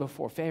 he came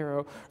before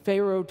Pharaoh.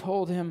 Pharaoh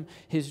told him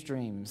his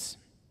dreams.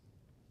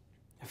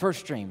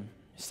 First dream,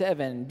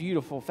 7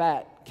 beautiful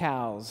fat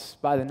cows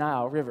by the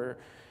Nile River.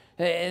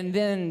 And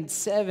then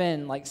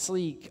 7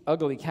 sleek,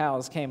 ugly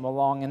cows came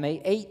along, and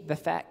they ate the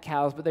fat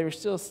cows, but they were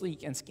still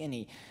sleek and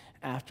skinny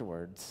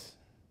afterwards.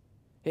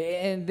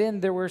 And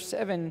then there were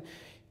 7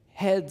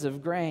 heads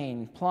of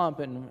grain, plump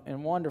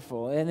and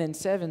wonderful. And then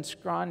 7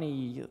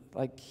 scrawny,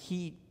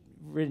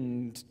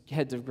 heat-ridden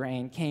heads of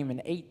grain came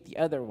and ate the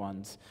other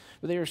ones,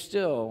 but they were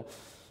still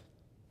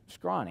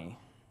scrawny.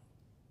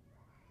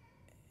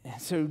 And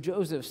so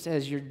Joseph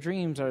says, your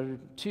dreams are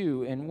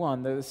 2 in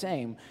 1. They're the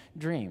same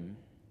dream.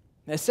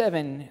 The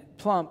 7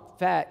 plump,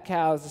 fat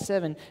cows, the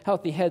 7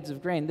 healthy heads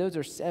of grain, those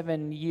are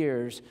 7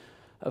 years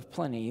of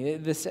plenty.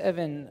 The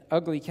 7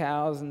 ugly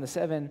cows and the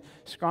 7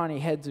 scrawny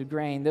heads of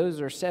grain, those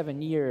are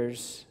 7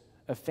 years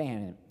of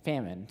famine.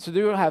 So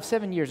they will have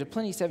 7 years of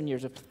plenty, 7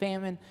 years of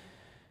famine.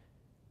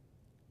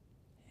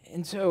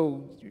 And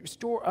so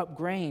store up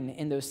grain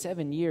in those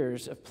 7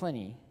 years of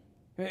plenty.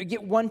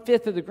 Get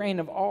 1/5 of the grain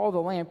of all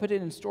the land, put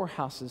it in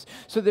storehouses,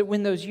 so that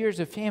when those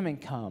years of famine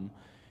come,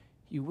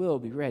 you will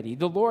be ready.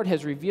 The Lord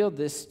has revealed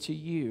this to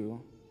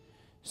you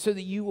so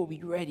that you will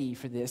be ready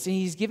for this. And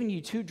he's given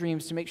you 2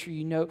 dreams to make sure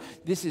you know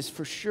this is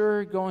for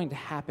sure going to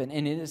happen,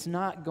 and it is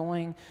not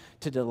going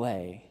to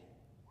delay.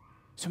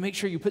 So make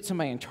sure you put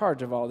somebody in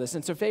charge of all this.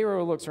 And so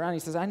Pharaoh looks around, he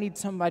says, I need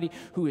somebody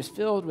who is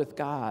filled with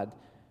God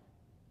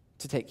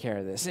to take care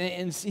of this.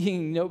 And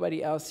seeing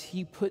nobody else,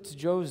 he puts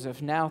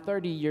Joseph, now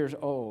 30 years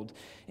old,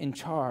 in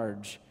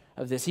charge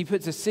of this. He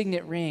puts a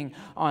signet ring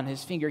on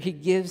his finger. He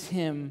gives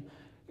him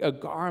a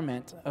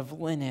garment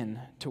of linen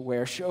to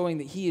wear, showing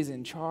that he is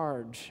in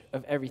charge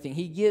of everything.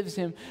 He gives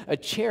him a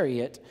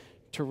chariot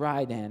to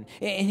ride in.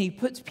 And he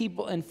puts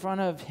people in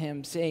front of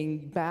him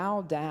saying,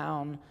 bow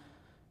down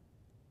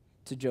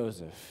to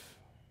Joseph.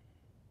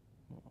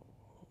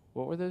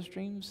 What were those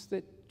dreams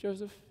that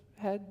Joseph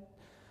had?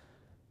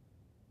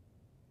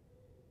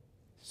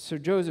 So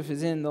Joseph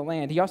is in the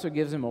land. He also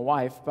gives him a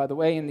wife. By the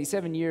way, in the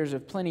 7 years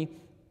of plenty,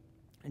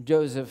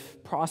 Joseph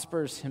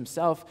prospers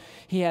himself.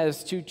 He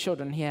has 2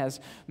 children. He has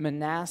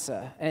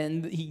Manasseh,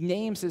 and he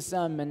names his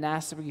son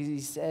Manasseh because he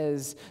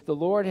says, the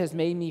Lord has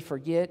made me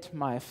forget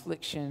my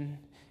affliction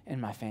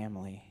and my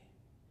family.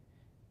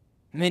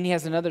 And then he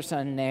has another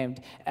son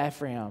named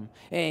Ephraim,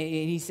 and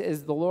he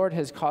says, the Lord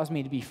has caused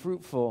me to be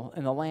fruitful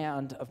in the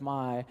land of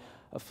my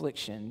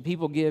affliction.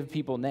 People give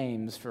people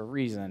names for a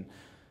reason,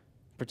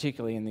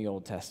 particularly in the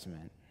Old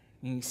Testament.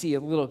 You can see a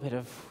little bit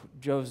of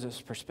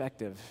Joseph's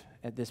perspective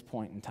at this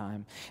point in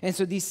time. And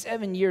so these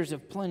 7 years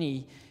of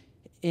plenty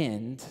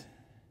end,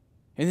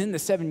 and then the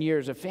 7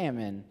 years of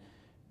famine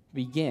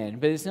begin.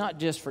 But it's not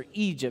just for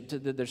Egypt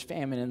that there's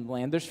famine in the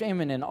land. There's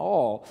famine in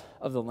all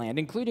of the land,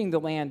 including the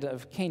land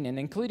of Canaan,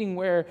 including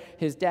where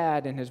his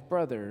dad and his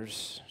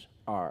brothers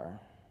are.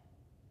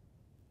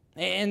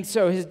 And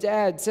so his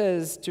dad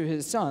says to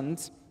his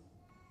sons,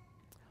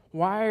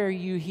 why are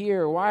you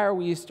here? Why are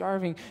we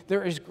starving?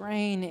 There is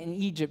grain in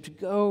Egypt.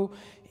 Go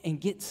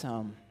and get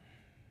some.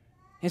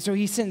 And so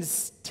he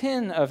sends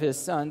 10 of his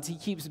sons. He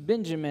keeps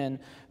Benjamin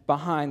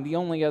behind, the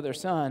only other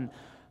son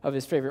of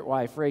his favorite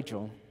wife,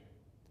 Rachel.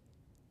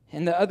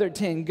 And the other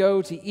 10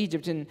 go to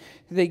Egypt, and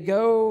they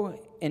go,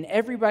 and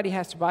everybody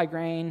has to buy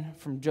grain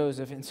from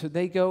Joseph. And so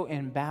they go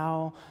and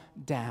bow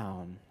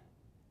down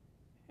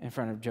in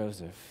front of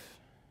Joseph.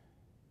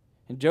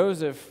 And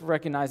Joseph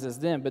recognizes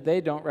them, but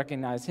they don't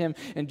recognize him.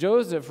 And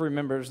Joseph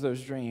remembers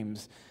those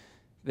dreams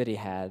that he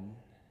had.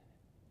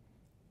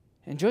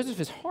 And Joseph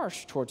is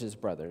harsh towards his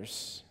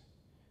brothers.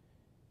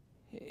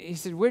 He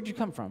said, where'd you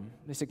come from?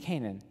 They said,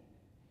 Canaan.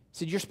 He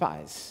said, you're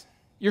spies.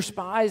 You're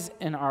spies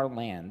in our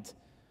land.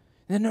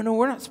 No,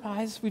 we're not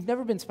spies. We've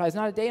never been spies.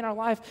 Not a day in our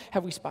life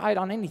have we spied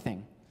on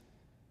anything.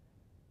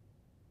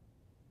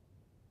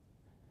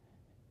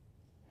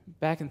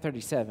 Back in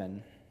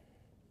 37,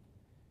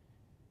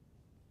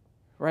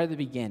 right at the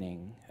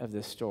beginning of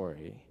this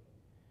story,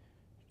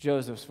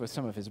 Joseph's with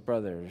some of his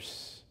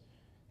brothers.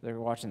 They're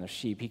watching their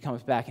sheep. He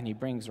comes back and he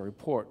brings a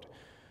report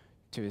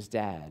to his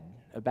dad,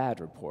 a bad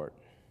report.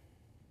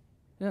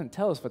 He doesn't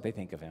tell us what they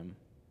think of him.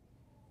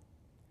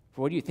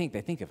 But what do you think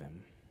they think of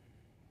him?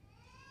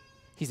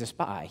 He's a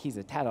spy. He's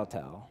a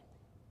tattletale.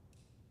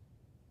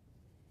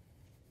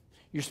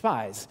 You're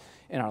spies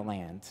in our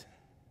land.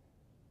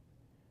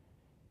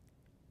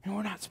 And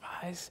we're not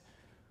spies.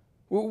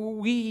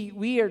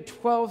 We are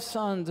 12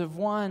 sons of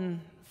one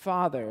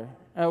Father.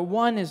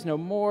 One is no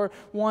more,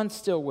 one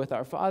still with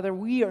our Father.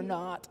 We are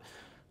not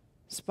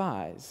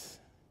spies.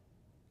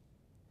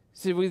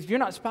 So if you're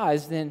not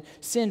spies, then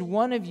send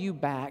one of you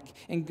back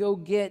and go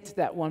get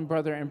that one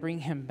brother and bring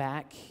him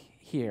back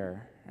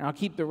here. And I'll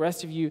keep the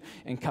rest of you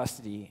in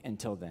custody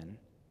until then.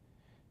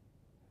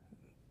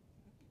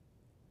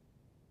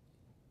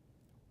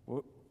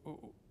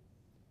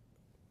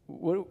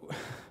 What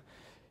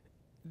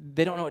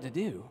they don't know what to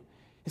do.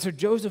 And so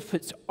Joseph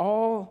puts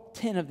all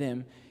 10 of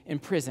them in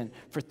prison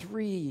for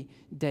 3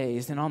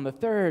 days. And on the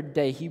third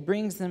day, he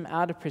brings them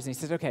out of prison. He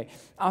says, okay,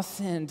 I'll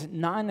send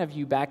 9 of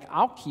you back.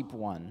 I'll keep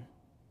one.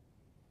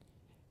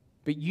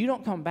 But you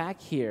don't come back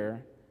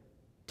here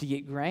to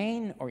get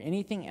grain or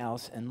anything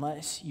else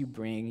unless you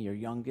bring your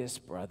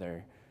youngest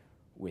brother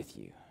with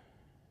you.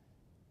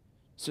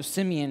 So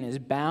Simeon is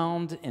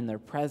bound in their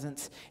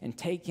presence and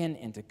taken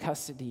into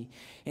custody,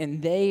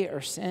 and they are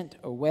sent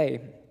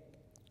away,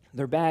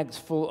 their bags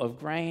full of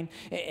grain.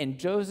 And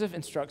Joseph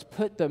instructs,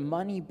 put the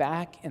money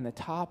back in the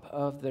top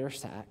of their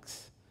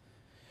sacks.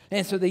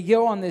 And so they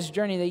go on this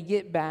journey. They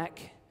get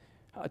back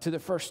to the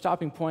first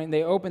stopping point.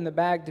 They open the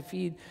bag to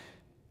feed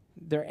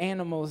their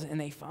animals, and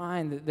they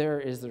find that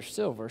there is their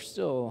silver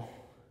still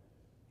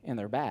in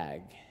their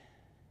bag.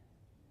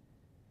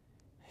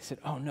 They said,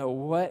 oh no,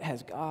 what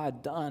has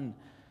God done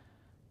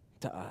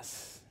to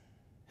us?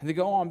 And they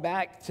go on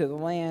back to the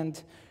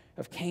land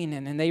of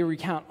Canaan, and they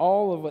recount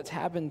all of what's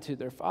happened to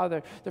their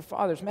father. Their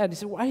father's mad. He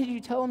said, why did you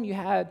tell him you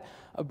had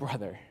a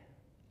brother?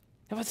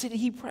 And said,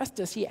 he pressed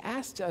us. He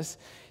asked us.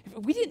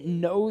 We didn't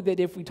know that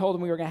if we told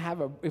him we were going to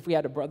have if we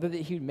had a brother,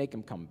 that he would make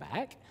him come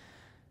back.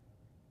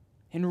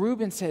 And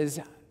Reuben says,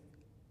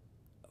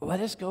 let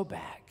us go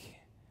back.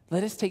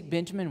 Let us take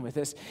Benjamin with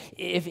us.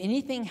 If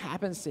anything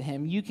happens to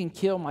him, you can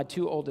kill my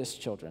 2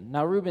 oldest children.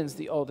 Now, Reuben's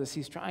the oldest.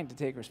 He's trying to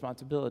take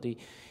responsibility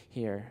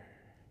here.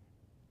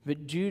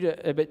 But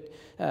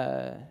Jacob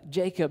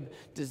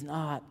does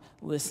not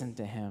listen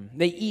to him.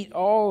 They eat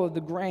all of the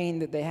grain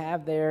that they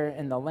have there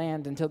in the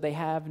land until they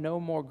have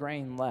no more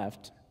grain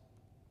left.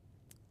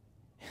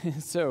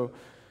 So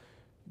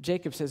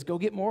Jacob says, go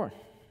get more.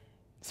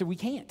 So we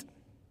can't.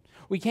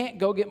 We can't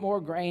go get more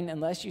grain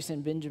unless you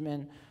send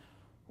Benjamin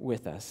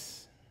with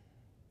us.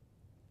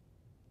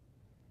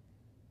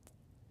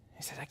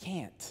 He said, I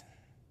can't.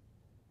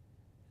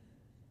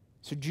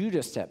 So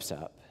Judah steps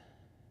up.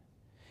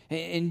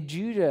 And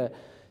Judah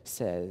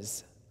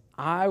says,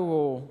 I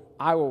will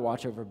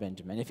watch over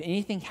Benjamin. If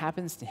anything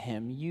happens to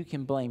him, you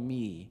can blame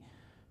me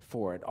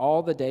for it.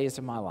 All the days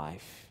of my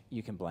life,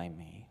 you can blame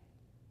me.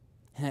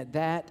 And at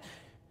that,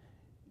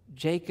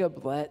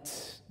 Jacob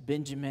lets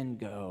Benjamin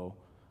go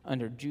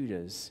under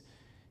Judah's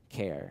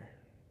care.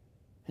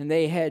 And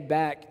they head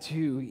back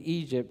to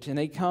Egypt, and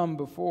they come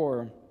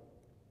before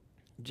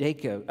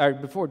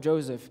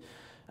Joseph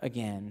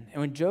again.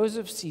 And when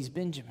Joseph sees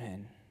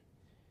Benjamin,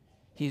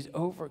 he's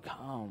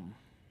overcome.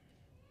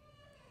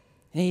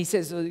 And he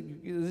says,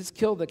 let's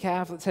kill the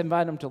calf, let's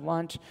invite him to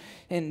lunch.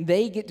 And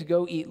they get to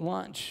go eat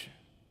lunch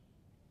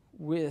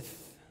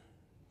with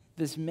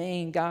this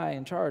main guy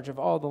in charge of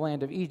all the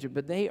land of Egypt,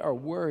 but they are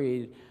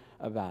worried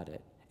about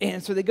it.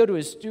 And so they go to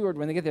his steward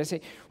when they get there and say,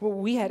 well,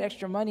 we had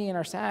extra money in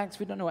our sacks.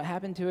 We don't know what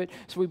happened to it,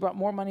 so we brought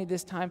more money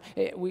this time.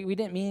 We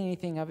didn't mean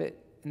anything of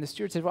it. And the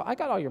steward said, well, I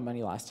got all your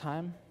money last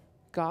time.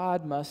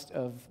 God must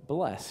have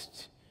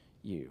blessed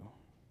you.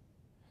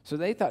 So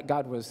they thought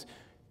God was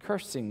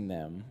cursing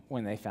them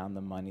when they found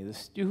the money. The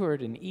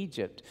steward in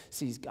Egypt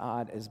sees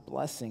God as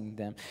blessing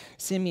them.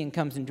 Simeon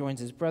comes and joins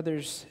his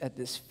brothers at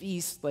this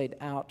feast laid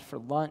out for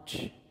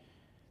lunch.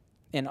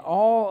 And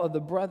all of the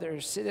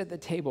brothers sit at the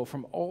table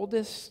from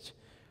oldest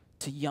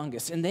to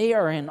youngest. And they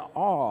are in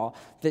awe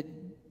that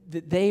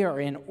they are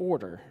in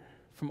order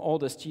from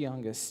oldest to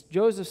youngest.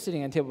 Joseph's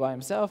sitting at a table by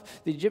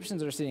himself. The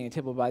Egyptians are sitting at a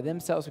table by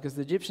themselves because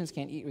the Egyptians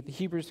can't eat with the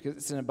Hebrews because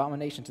it's an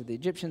abomination to the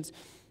Egyptians.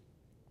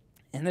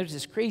 And there's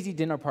this crazy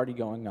dinner party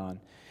going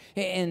on.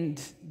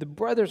 And the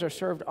brothers are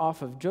served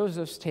off of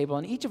Joseph's table,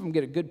 and each of them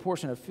get a good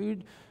portion of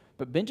food.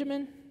 But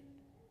Benjamin,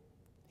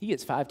 he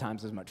gets 5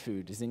 times as much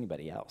food as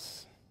anybody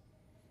else.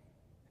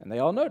 And they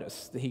all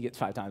notice that he gets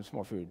 5 times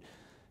more food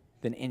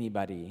than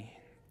anybody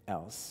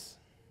else.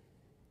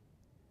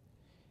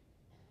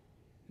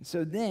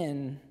 So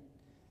then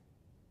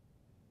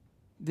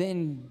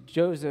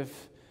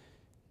Joseph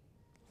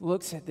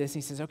looks at this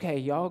and he says, okay,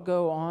 y'all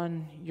go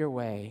on your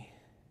way.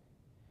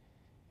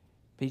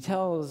 But he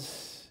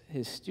tells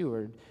his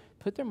steward,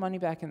 put their money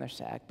back in their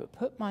sack, but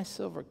put my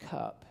silver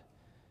cup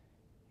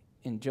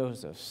in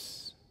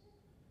Joseph's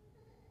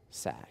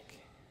sack.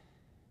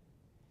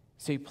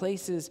 So he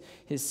places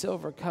his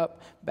silver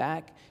cup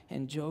back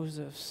in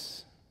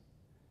Joseph's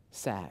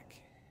sack.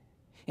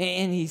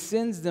 And he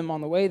sends them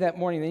on the way that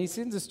morning. Then he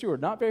sends a steward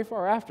not very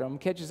far after him,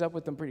 catches up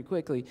with them pretty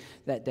quickly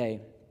that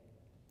day.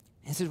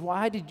 He says,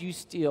 why did you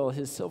steal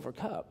his silver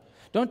cup?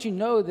 Don't you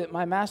know that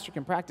my master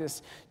can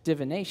practice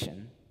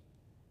divination?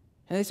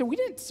 And they said, we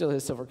didn't steal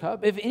his silver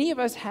cup. If any of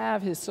us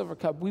have his silver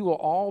cup, we will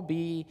all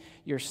be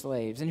your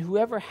slaves. And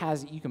whoever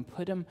has it, you can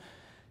put him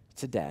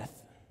to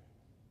death.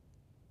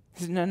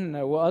 He said,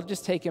 no. Well, I'll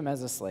just take him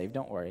as a slave.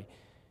 Don't worry.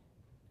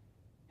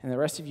 And the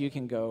rest of you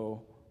can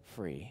go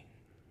free.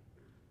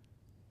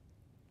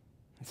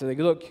 And so they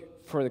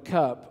look for the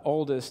cup,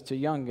 oldest to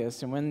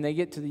youngest, and when they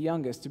get to the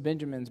youngest, to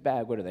Benjamin's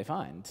bag, what do they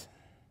find?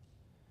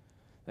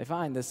 They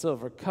find the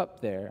silver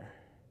cup there.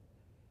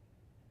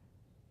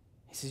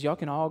 He says, y'all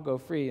can all go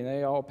free, and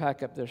they all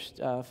pack up their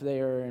stuff. They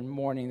are in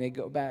mourning. They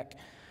go back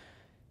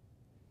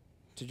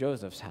to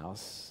Joseph's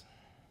house.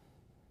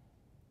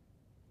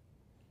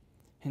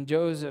 And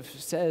Joseph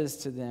says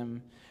to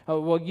them,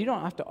 oh, well, you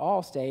don't have to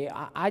all stay.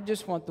 I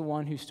just want the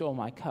one who stole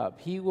my cup.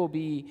 He will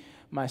be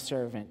my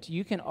servant.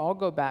 You can all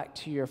go back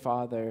to your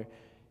father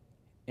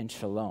in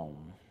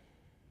shalom,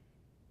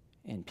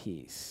 in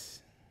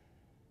peace.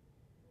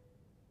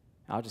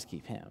 I'll just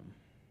keep him.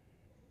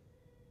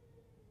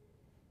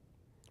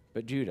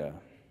 But Judah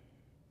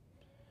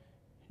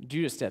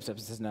steps up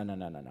and says,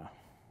 no.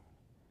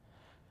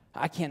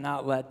 I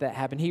cannot let that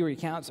happen. He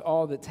recounts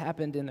all that's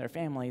happened in their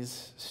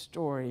family's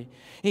story.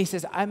 He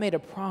says, I made a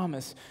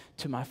promise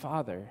to my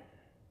father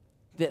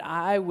that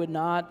I would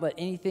not let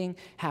anything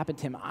happen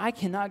to him. I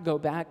cannot go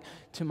back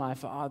to my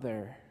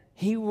father.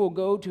 He will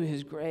go to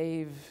his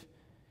grave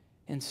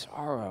in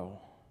sorrow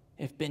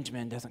if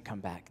Benjamin doesn't come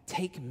back.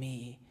 Take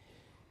me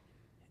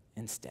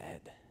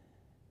instead.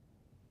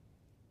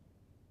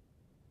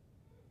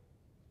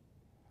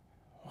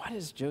 Why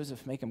does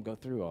Joseph make him go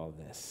through all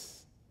this?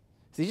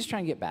 Is he just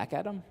trying to get back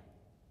at him?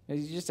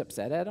 Is he just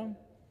upset at him?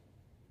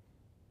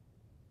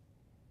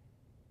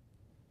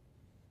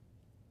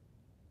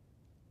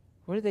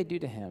 What did they do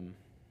to him?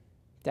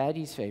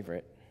 Daddy's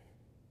favorite.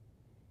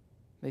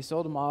 They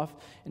sold him off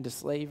into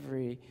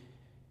slavery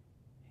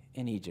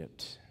in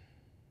Egypt.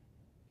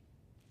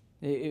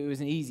 It was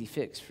an easy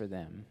fix for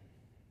them.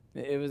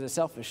 It was a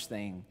selfish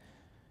thing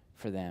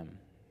for them.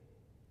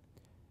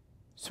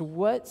 So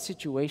what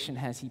situation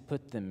has he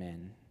put them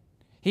in?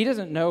 He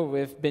doesn't know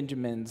if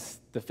Benjamin's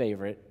the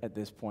favorite at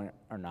this point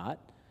or not,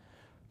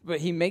 but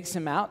he makes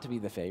him out to be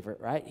the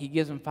favorite, right? He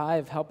gives him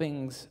 5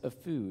 helpings of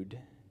food.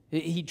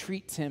 He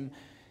treats him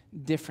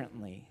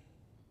differently.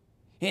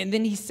 And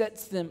then he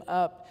sets them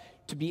up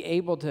to be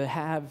able to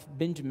have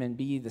Benjamin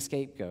be the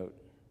scapegoat,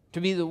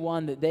 to be the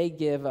one that they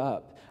give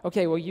up.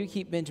 Okay, well, you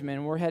keep Benjamin,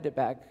 and we're headed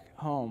back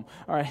home.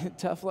 All right,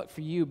 tough luck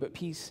for you, but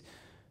peace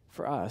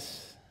for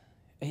us.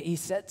 He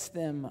sets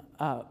them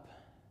up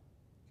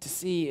to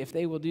see if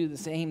they will do the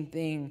same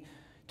thing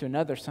to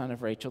another son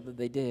of Rachel that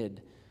they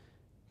did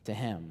to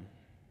him.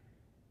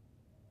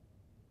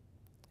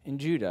 And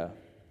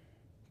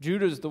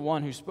Judah's the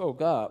one who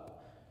spoke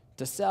up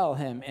to sell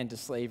him into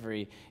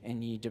slavery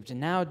in Egypt. And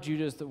now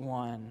Judah's the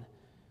one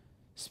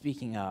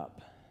speaking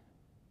up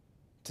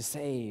to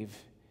save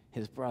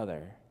his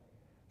brother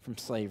from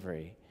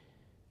slavery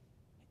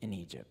in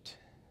Egypt.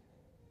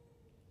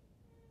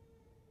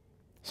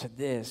 So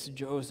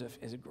Joseph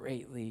is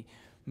greatly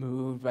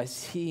moved by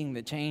seeing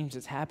the change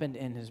that's happened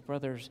in his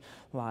brother's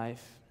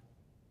life.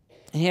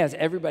 And he has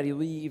everybody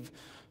leave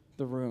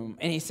the room.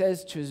 And he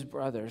says to his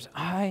brothers,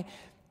 I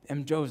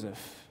am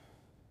Joseph.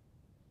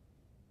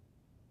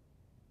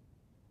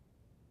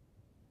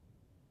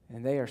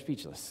 And they are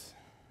speechless.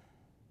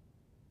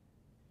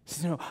 He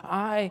says, no,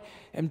 I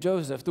am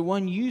Joseph, the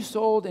one you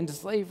sold into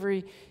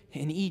slavery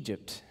in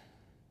Egypt.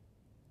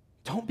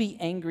 Don't be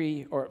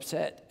angry or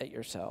upset at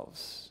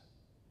yourselves.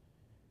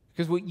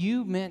 Because what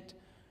you meant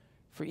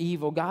for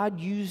evil, God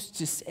used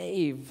to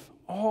save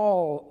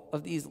all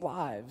of these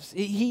lives.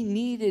 He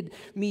needed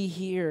me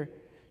here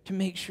to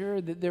make sure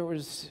that there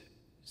was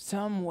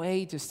some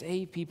way to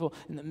save people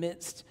in the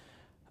midst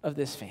of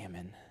this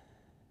famine.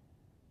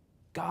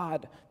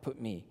 God put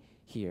me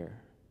here.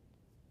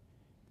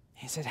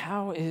 He said,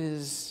 how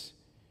is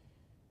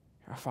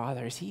our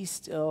father? Is he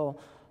still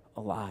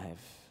alive?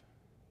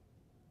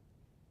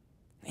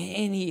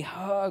 And he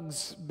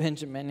hugs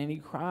Benjamin and he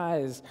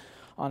cries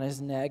on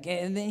his neck.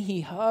 And then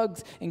he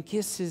hugs and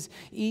kisses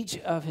each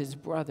of his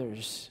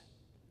brothers.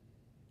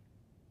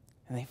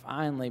 And they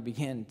finally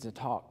begin to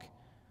talk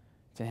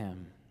to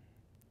him.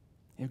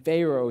 And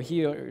Pharaoh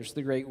hears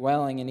the great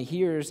wailing, and he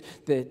hears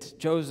that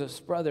Joseph's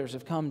brothers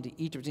have come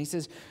to Egypt. And he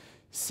says,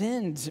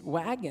 send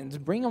wagons,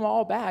 bring them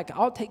all back.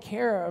 I'll take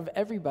care of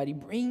everybody.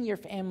 Bring your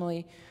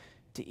family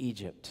to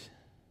Egypt.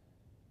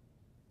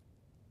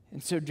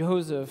 And so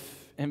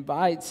Joseph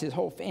invites his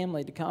whole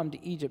family to come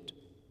to Egypt.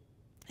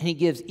 And he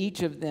gives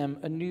each of them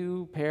a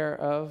new pair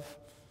of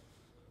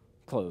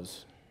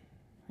clothes.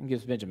 And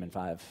gives Benjamin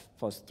 5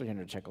 plus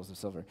 300 shekels of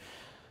silver.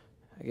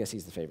 I guess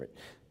he's the favorite.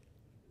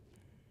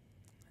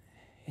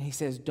 And he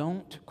says,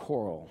 don't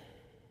quarrel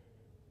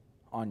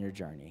on your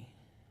journey.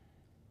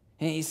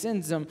 And he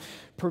sends them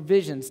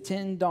provisions,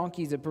 10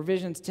 donkeys of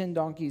provisions, 10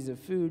 donkeys of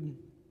food,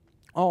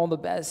 all the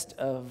best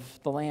of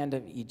the land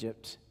of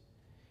Egypt.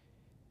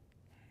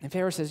 And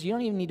Pharaoh says, you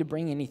don't even need to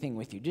bring anything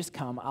with you. Just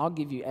come. I'll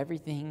give you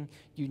everything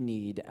you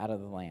need out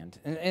of the land.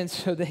 And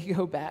so they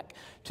go back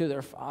to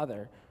their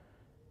father,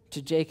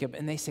 to Jacob,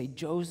 and they say,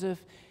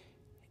 Joseph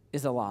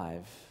is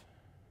alive.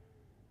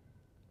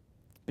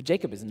 But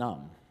Jacob is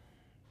numb.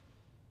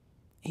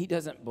 He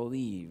doesn't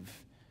believe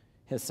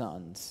his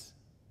sons.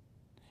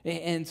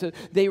 And so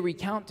they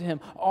recount to him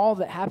all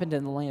that happened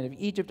in the land of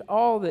Egypt,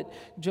 all that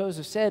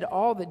Joseph said,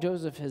 all that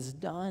Joseph has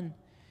done.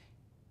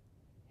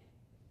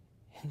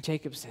 And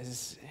Jacob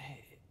says,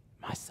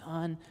 my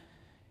son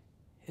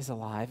is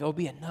alive. It'll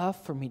be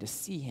enough for me to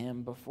see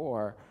him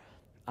before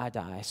I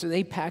die. So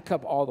they pack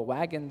up all the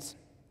wagons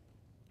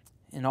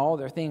and all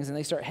their things, and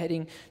they start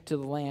heading to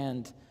the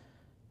land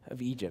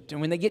of Egypt.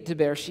 And when they get to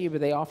Beersheba,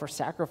 they offer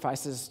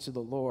sacrifices to the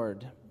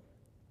Lord.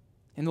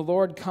 And the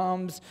Lord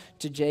comes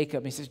to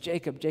Jacob. He says,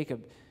 Jacob,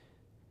 Jacob,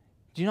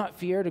 do not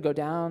fear to go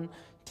down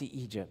to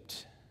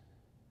Egypt.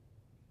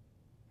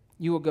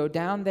 You will go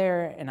down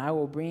there, and I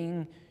will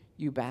bring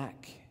you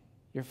back,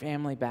 your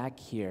family back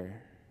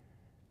here.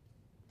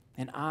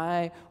 And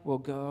I will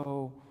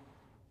go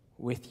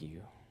with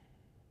you.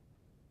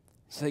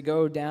 So they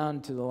go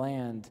down to the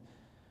land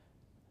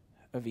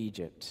of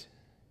Egypt.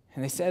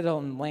 And they settle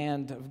in the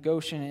land of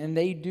Goshen, and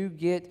they do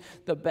get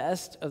the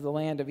best of the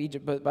land of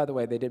Egypt. But by the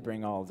way, they did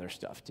bring all of their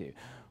stuff too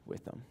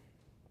with them.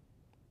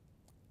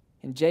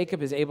 And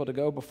Jacob is able to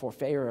go before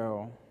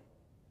Pharaoh.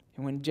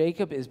 And when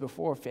Jacob is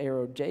before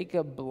Pharaoh,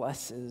 Jacob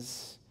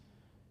blesses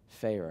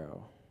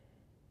Pharaoh.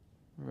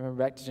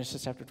 Remember back to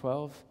Genesis chapter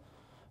 12?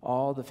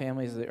 All the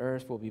families of the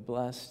earth will be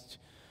blessed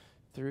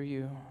through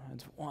you.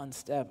 It's one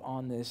step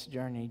on this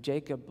journey.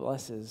 Jacob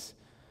blesses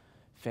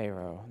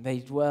Pharaoh. They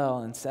dwell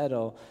and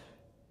settle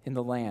in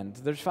the land.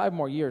 There's 5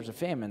 more years of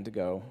famine to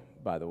go,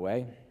 by the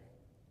way.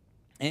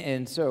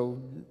 And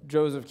so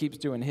Joseph keeps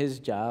doing his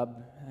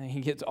job. He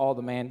gets all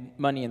the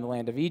money in the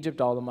land of Egypt,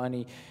 all the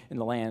money in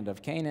the land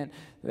of Canaan.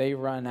 They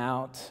run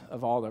out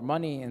of all their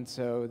money, and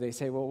so they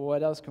say, well,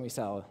 what else can we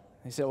sell?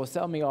 They say, well,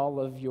 sell me all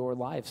of your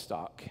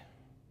livestock,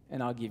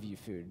 and I'll give you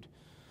food.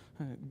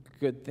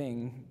 Good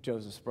thing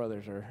Joseph's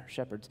brothers are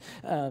shepherds.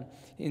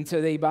 And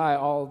so they buy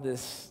all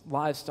this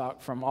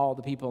livestock from all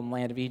the people in the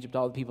land of Egypt,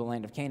 all the people in the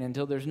land of Canaan,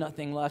 until there's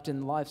nothing left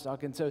in the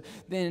livestock. And so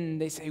then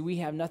they say, we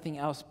have nothing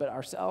else but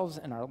ourselves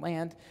and our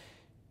land.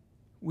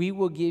 We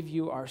will give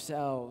you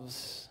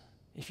ourselves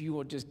if you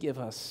will just give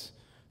us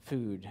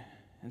food.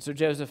 And so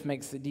Joseph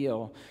makes the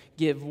deal.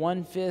 Give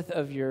 1/5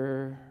 of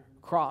your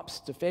crops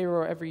to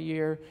Pharaoh every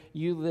year.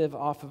 You live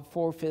off of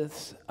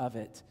 4/5 of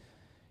it.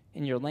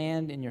 And your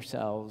land and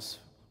yourselves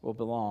will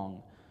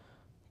belong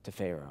to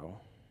Pharaoh.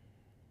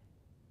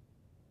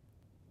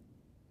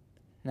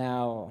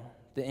 Now,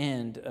 the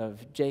end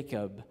of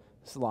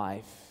Jacob's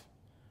life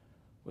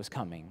was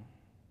coming,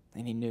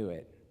 and he knew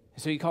it.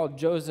 So he called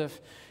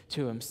Joseph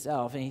to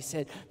himself, and he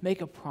said,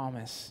 make a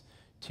promise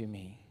to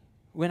me.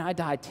 When I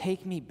die,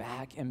 take me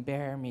back and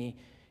bury me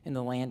in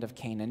the land of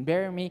Canaan.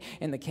 Bury me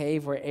in the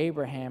cave where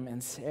Abraham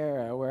and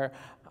Sarah, where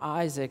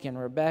Isaac and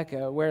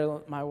Rebekah, where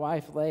my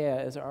wife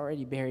Leah is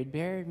already buried.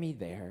 Bury me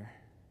there.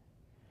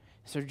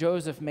 So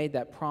Joseph made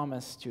that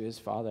promise to his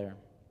father.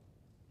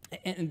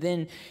 And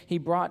then he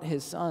brought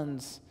his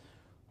sons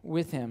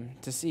with him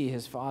to see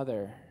his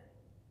father.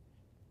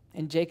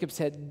 And Jacob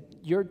said,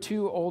 your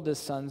 2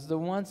 oldest sons, the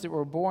ones that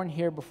were born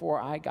here before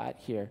I got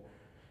here,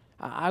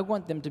 I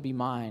want them to be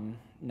mine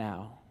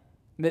now.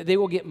 They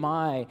will get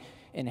my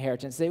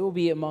inheritance. They will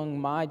be among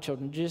my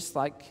children, just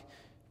like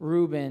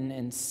Reuben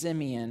and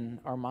Simeon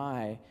are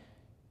my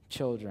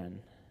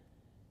children.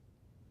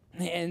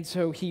 And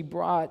so he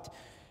brought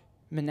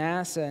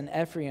Manasseh and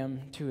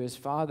Ephraim to his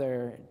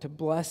father to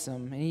bless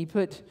him. And he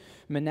put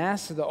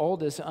Manasseh, the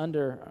oldest,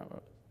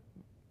 under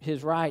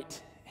his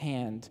right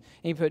hand.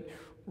 And he put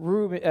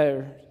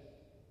Ephraim,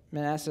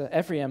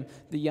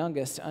 the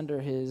youngest,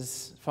 under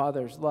his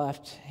father's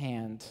left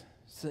hand.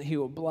 So he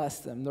will bless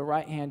them, the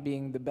right hand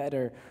being the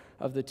better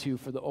of the 2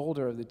 for the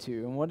older of the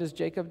 2. And what does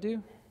Jacob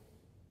do?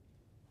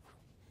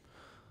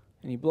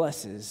 And he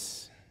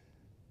blesses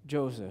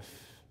Joseph.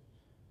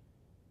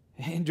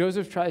 And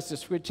Joseph tries to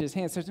switch his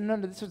hands. Says, no,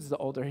 this was the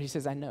older. He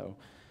says, I know.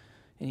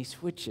 And he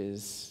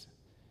switches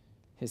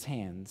his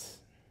hands.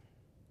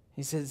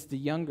 He says the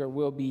younger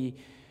will be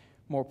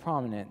more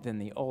prominent than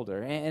the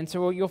older. And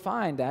so what you'll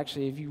find,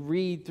 actually, if you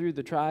read through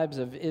the tribes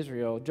of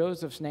Israel,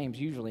 Joseph's name's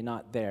usually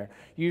not there.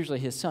 Usually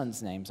his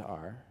sons' names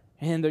are.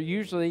 And they're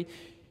usually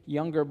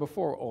younger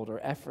before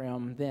older.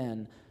 Ephraim,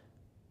 then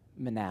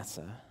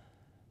Manasseh.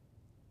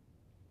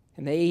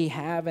 And they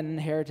have an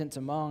inheritance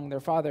among their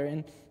father.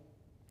 And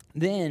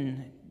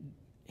then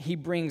he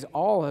brings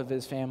all of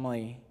his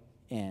family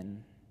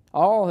in,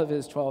 all of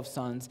his 12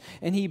 sons,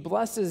 and he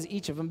blesses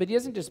each of them. But he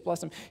doesn't just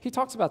bless them. He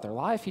talks about their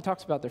life. He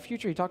talks about their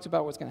future. He talks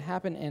about what's going to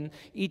happen in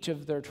each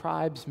of their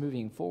tribes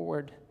moving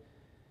forward.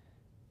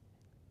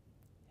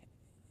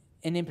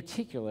 And in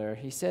particular,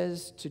 he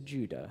says to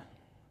Judah,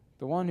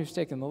 the one who's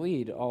taken the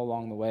lead all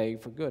along the way,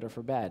 for good or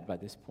for bad by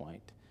this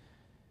point.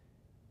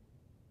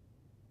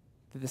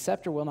 That the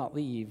scepter will not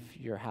leave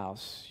your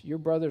house. Your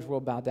brothers will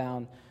bow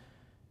down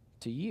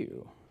to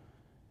you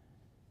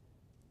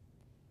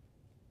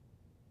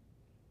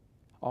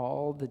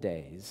all the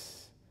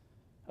days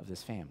of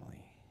this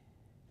family.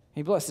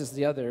 He blesses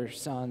the other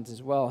sons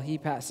as well. He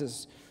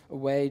passes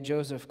away.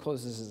 Joseph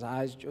closes his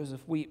eyes.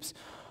 Joseph weeps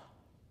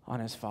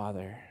on his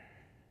father.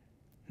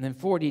 And then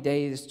 40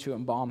 days to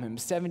embalm him,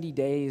 70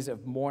 days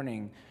of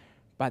mourning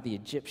by the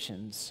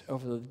Egyptians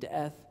over the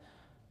death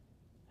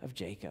of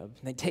Jacob.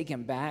 And they take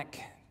him back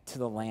to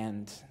the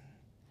land,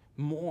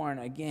 mourn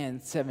again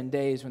 7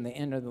 days when they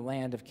enter the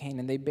land of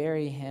Canaan. They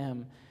bury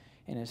him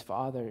in his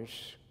father's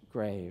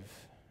grave,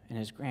 in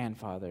his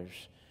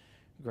grandfather's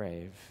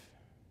grave.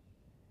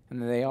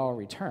 And then they all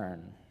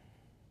return.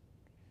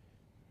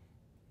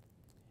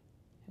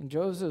 And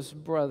Joseph's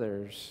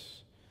brothers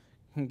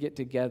can get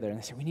together and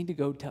they say, we need to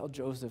go tell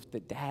Joseph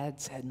that Dad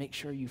said, make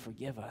sure you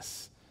forgive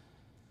us.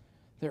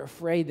 They're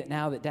afraid that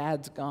now that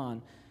Dad's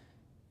gone,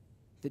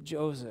 that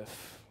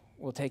Joseph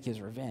will take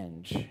his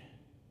revenge.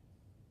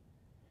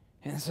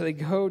 And so they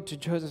go to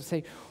Joseph and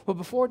say, well,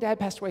 before Dad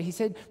passed away, he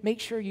said, make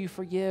sure you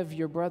forgive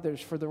your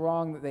brothers for the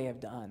wrong that they have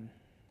done.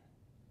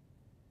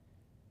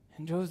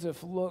 And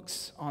Joseph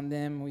looks on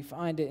them. We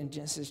find it in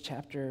Genesis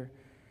chapter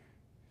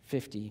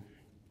 50,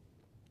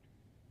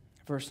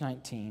 verse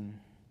 19.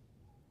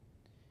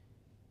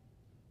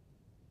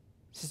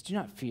 It says, do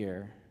not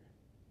fear,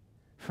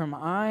 for am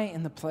I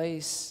in the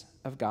place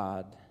of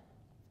God?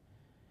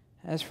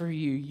 As for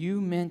you, you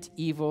meant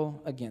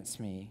evil against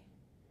me,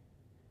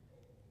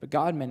 but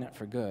God meant it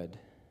for good,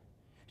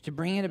 to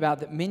bring it about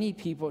that many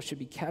people should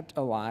be kept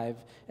alive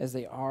as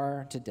they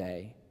are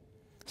today.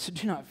 So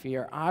do not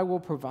fear, I will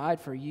provide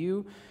for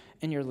you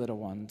and your little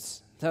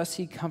ones. Thus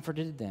he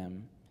comforted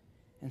them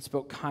and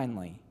spoke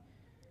kindly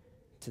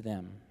to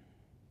them.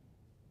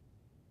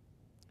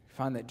 We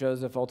find that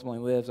Joseph ultimately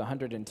lives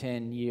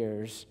 110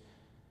 years,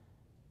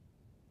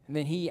 and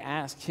then he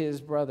asked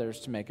his brothers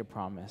to make a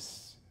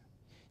promise.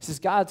 He says,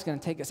 God's going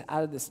to take us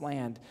out of this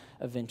land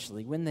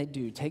eventually. When they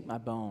do, take my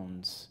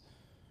bones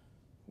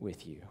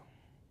with you.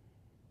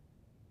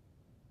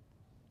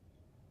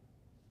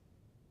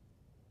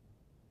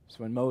 So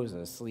when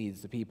Moses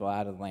leads the people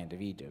out of the land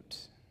of Egypt,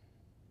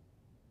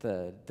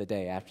 the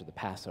day after the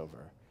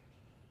Passover,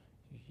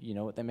 you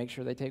know what they make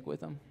sure they take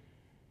with them?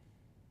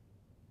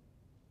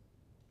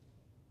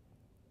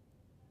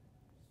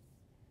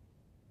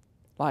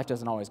 Life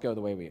doesn't always go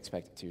the way we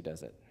expect it to,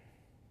 does it?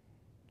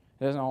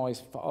 It doesn't always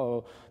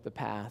follow the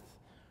path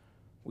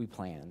we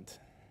planned.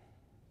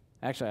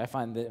 Actually, I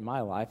find that in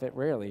my life, it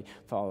rarely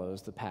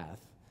follows the path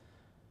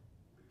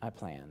I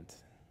planned.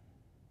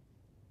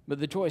 But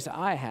the choice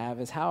I have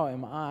is, how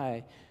am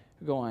I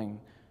going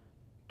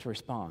to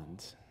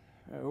respond?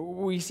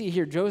 We see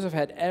here Joseph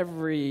had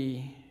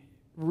every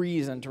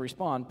reason to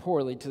respond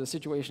poorly to the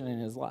situation in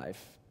his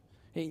life.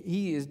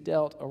 He is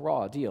dealt a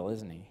raw deal,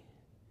 isn't he?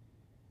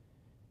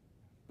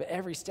 But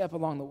every step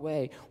along the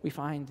way, we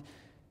find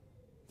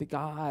that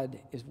God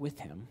is with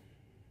him,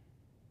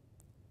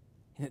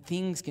 and that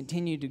things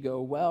continue to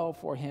go well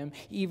for him,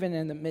 even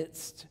in the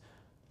midst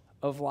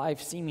of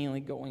life seemingly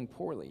going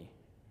poorly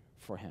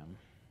for him.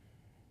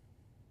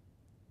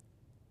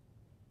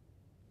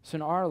 So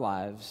in our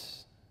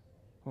lives,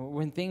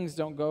 when things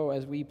don't go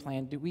as we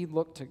plan, do we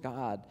look to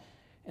God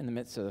in the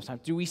midst of those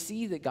times? Do we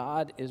see that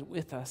God is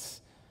with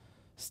us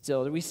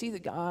still? Do we see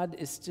that God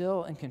is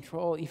still in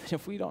control, even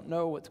if we don't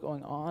know what's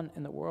going on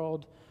in the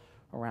world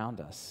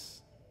around us?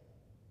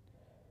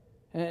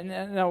 And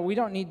no, we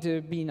don't need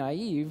to be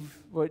naive.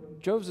 What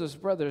Joseph's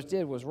brothers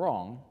did was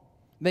wrong.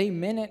 They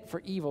meant it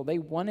for evil. They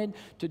wanted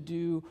to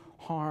do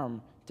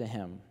harm to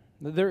him.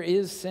 There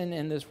is sin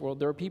in this world.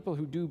 There are people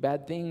who do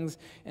bad things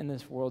in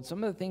this world.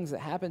 Some of the things that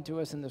happen to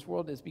us in this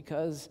world is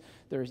because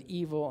there's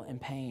evil and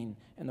pain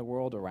in the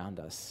world around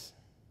us.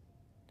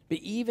 But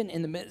even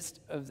in the midst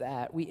of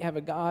that, we have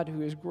a God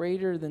who is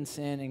greater than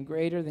sin and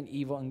greater than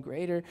evil and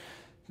greater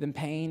than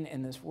pain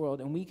in this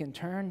world. And we can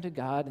turn to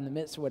God in the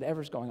midst of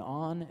whatever's going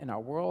on in our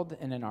world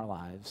and in our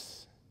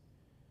lives.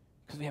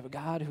 Because we have a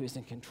God who is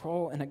in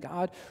control and a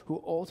God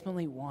who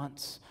ultimately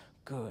wants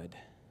good.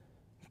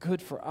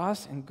 Good for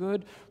us and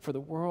good for the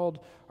world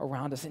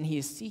around us. And he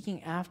is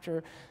seeking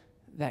after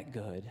that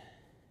good. And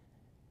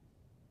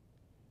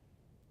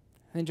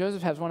then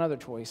Joseph has one other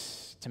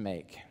choice to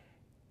make.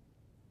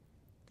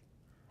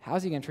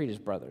 How's he going to treat his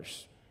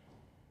brothers?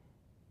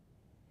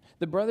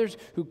 The brothers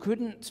who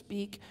couldn't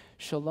speak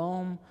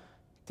shalom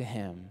to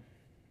him,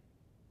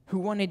 who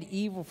wanted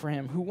evil for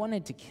him, who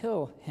wanted to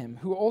kill him,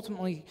 who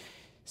ultimately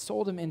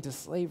sold him into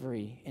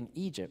slavery in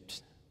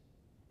Egypt.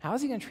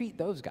 How's he going to treat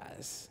those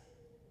guys?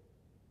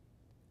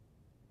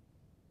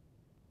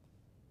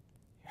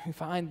 We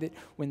find that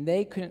when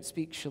they couldn't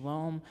speak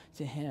shalom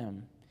to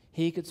him,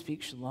 he could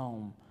speak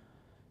shalom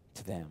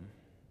to them.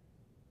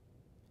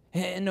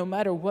 And no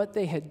matter what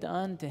they had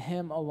done to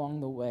him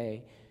along the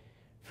way,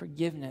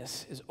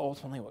 forgiveness is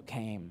ultimately what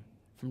came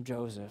from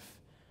Joseph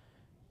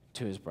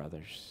to his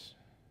brothers.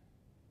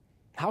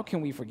 how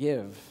can we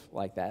forgive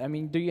like that? I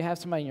mean, do you have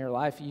somebody in your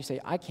life you say,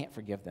 I can't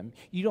forgive them.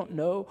 You don't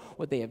know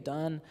what they have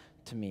done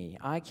to me.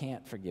 I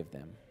can't forgive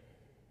them.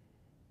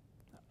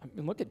 I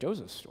mean, look at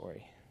Joseph's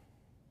story.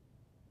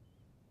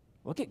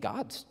 Look at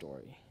God's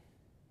story.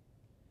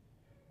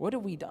 What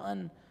have we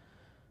done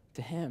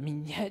to him? I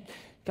mean, yet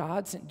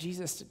God sent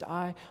Jesus to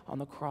die on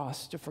the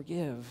cross to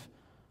forgive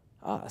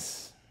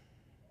us.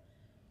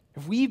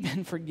 If we've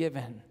been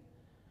forgiven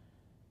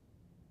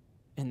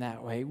in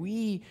that way,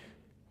 we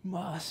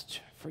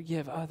must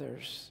forgive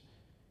others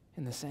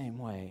in the same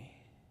way.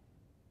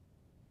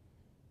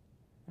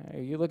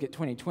 You look at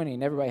 2020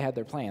 and everybody had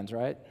their plans,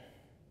 right?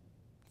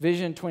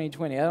 Vision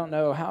 2020. I don't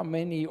know how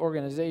many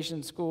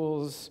organizations,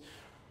 schools,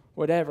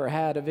 whatever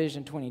had a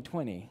Vision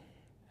 2020.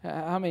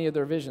 How many of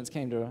their visions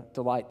came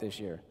to light this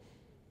year?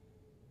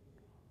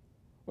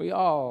 We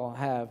all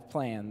have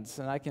plans,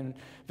 and I can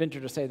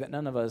venture to say that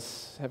none of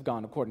us have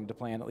gone according to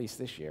plan, at least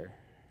this year.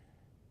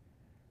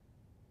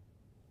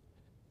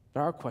 But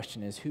our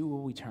question is, who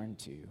will we turn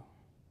to?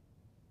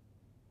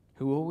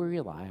 Who will we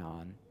rely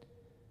on?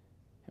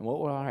 And what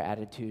will our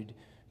attitude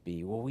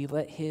be? Will we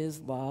let his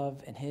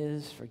love and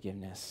his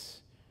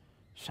forgiveness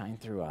shine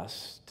through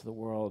us to the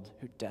world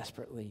who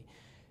desperately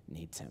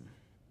needs him?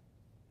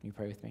 Can you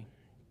pray with me?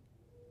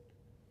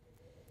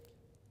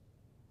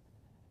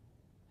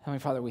 Heavenly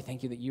Father, we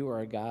thank you that you are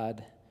a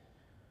God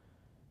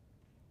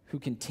who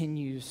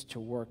continues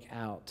to work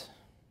out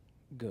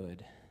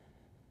good.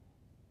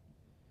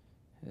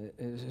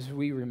 As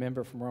we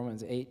remember from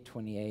Romans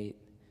 8:28,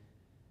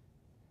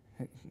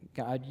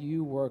 God,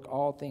 you work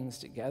all things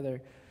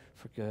together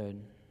for good,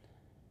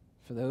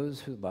 for those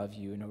who love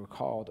you and are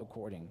called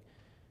according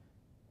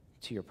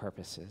to your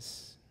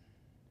purposes.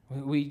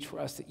 We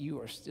trust that you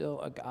are still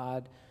a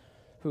God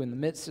who in the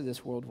midst of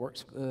this world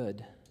works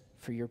good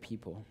for your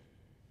people.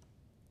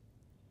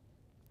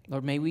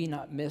 Lord, may we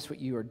not miss what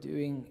you are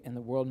doing in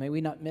the world. May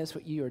we not miss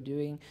what you are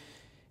doing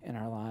in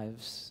our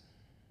lives.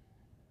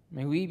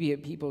 May we be a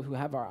people who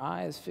have our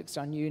eyes fixed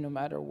on you no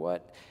matter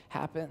what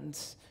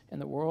happens in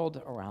the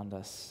world around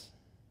us.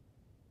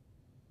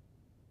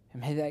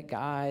 And may that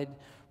guide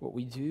what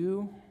we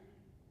do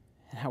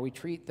and how we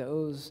treat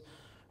those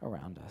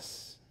around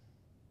us.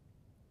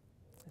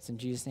 It's in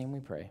Jesus' name we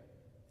pray.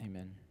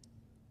 Amen.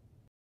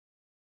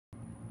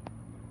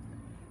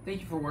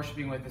 Thank you for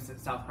worshiping with us at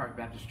South Park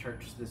Baptist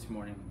Church this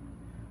morning.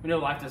 We know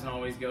life doesn't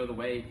always go the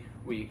way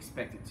we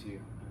expect it to,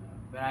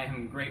 but I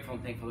am grateful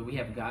and thankful that we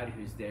have a God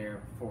who's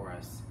there for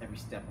us every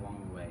step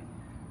along the way.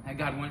 And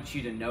God wants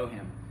you to know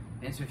him.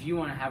 And so if you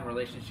want to have a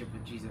relationship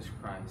with Jesus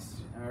Christ,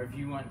 or if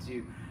you want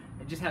to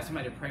just have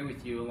somebody to pray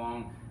with you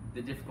along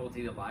the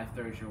difficulty that life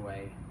throws your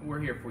way, we're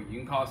here for you. You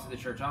can call us at the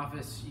church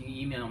office. You can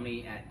email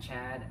me at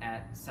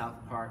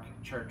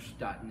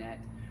chad@southparkchurch.net.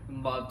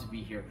 We'd love to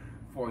be here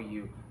for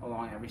you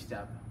along every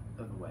step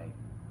of the way.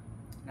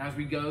 Now as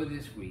we go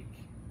this week,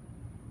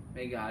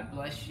 may God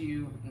bless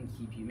you and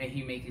keep you. May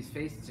he make his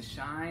face to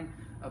shine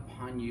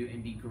upon you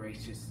and be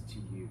gracious to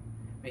you.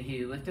 May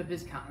he lift up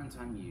his countenance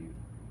on you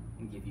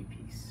and give you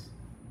peace.